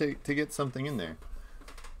managed to get something in there.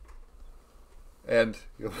 And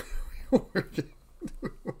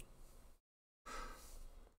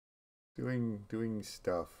doing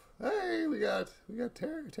stuff. Hey, we got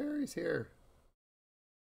Terry. Terry's here.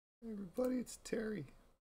 Everybody, it's Terry.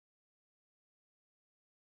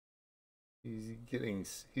 He's getting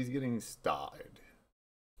started.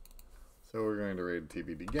 So we're going to raid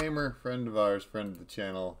TBD Gamer, friend of ours, friend of the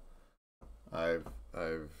channel. I've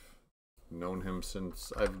known him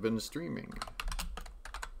since I've been streaming.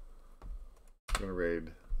 I'm gonna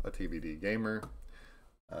raid a TBD Gamer.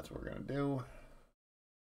 That's what we're gonna do.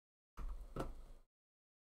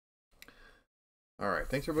 All right,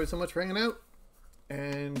 thanks everybody so much for hanging out.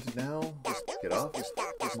 And now just get off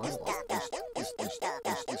my wall.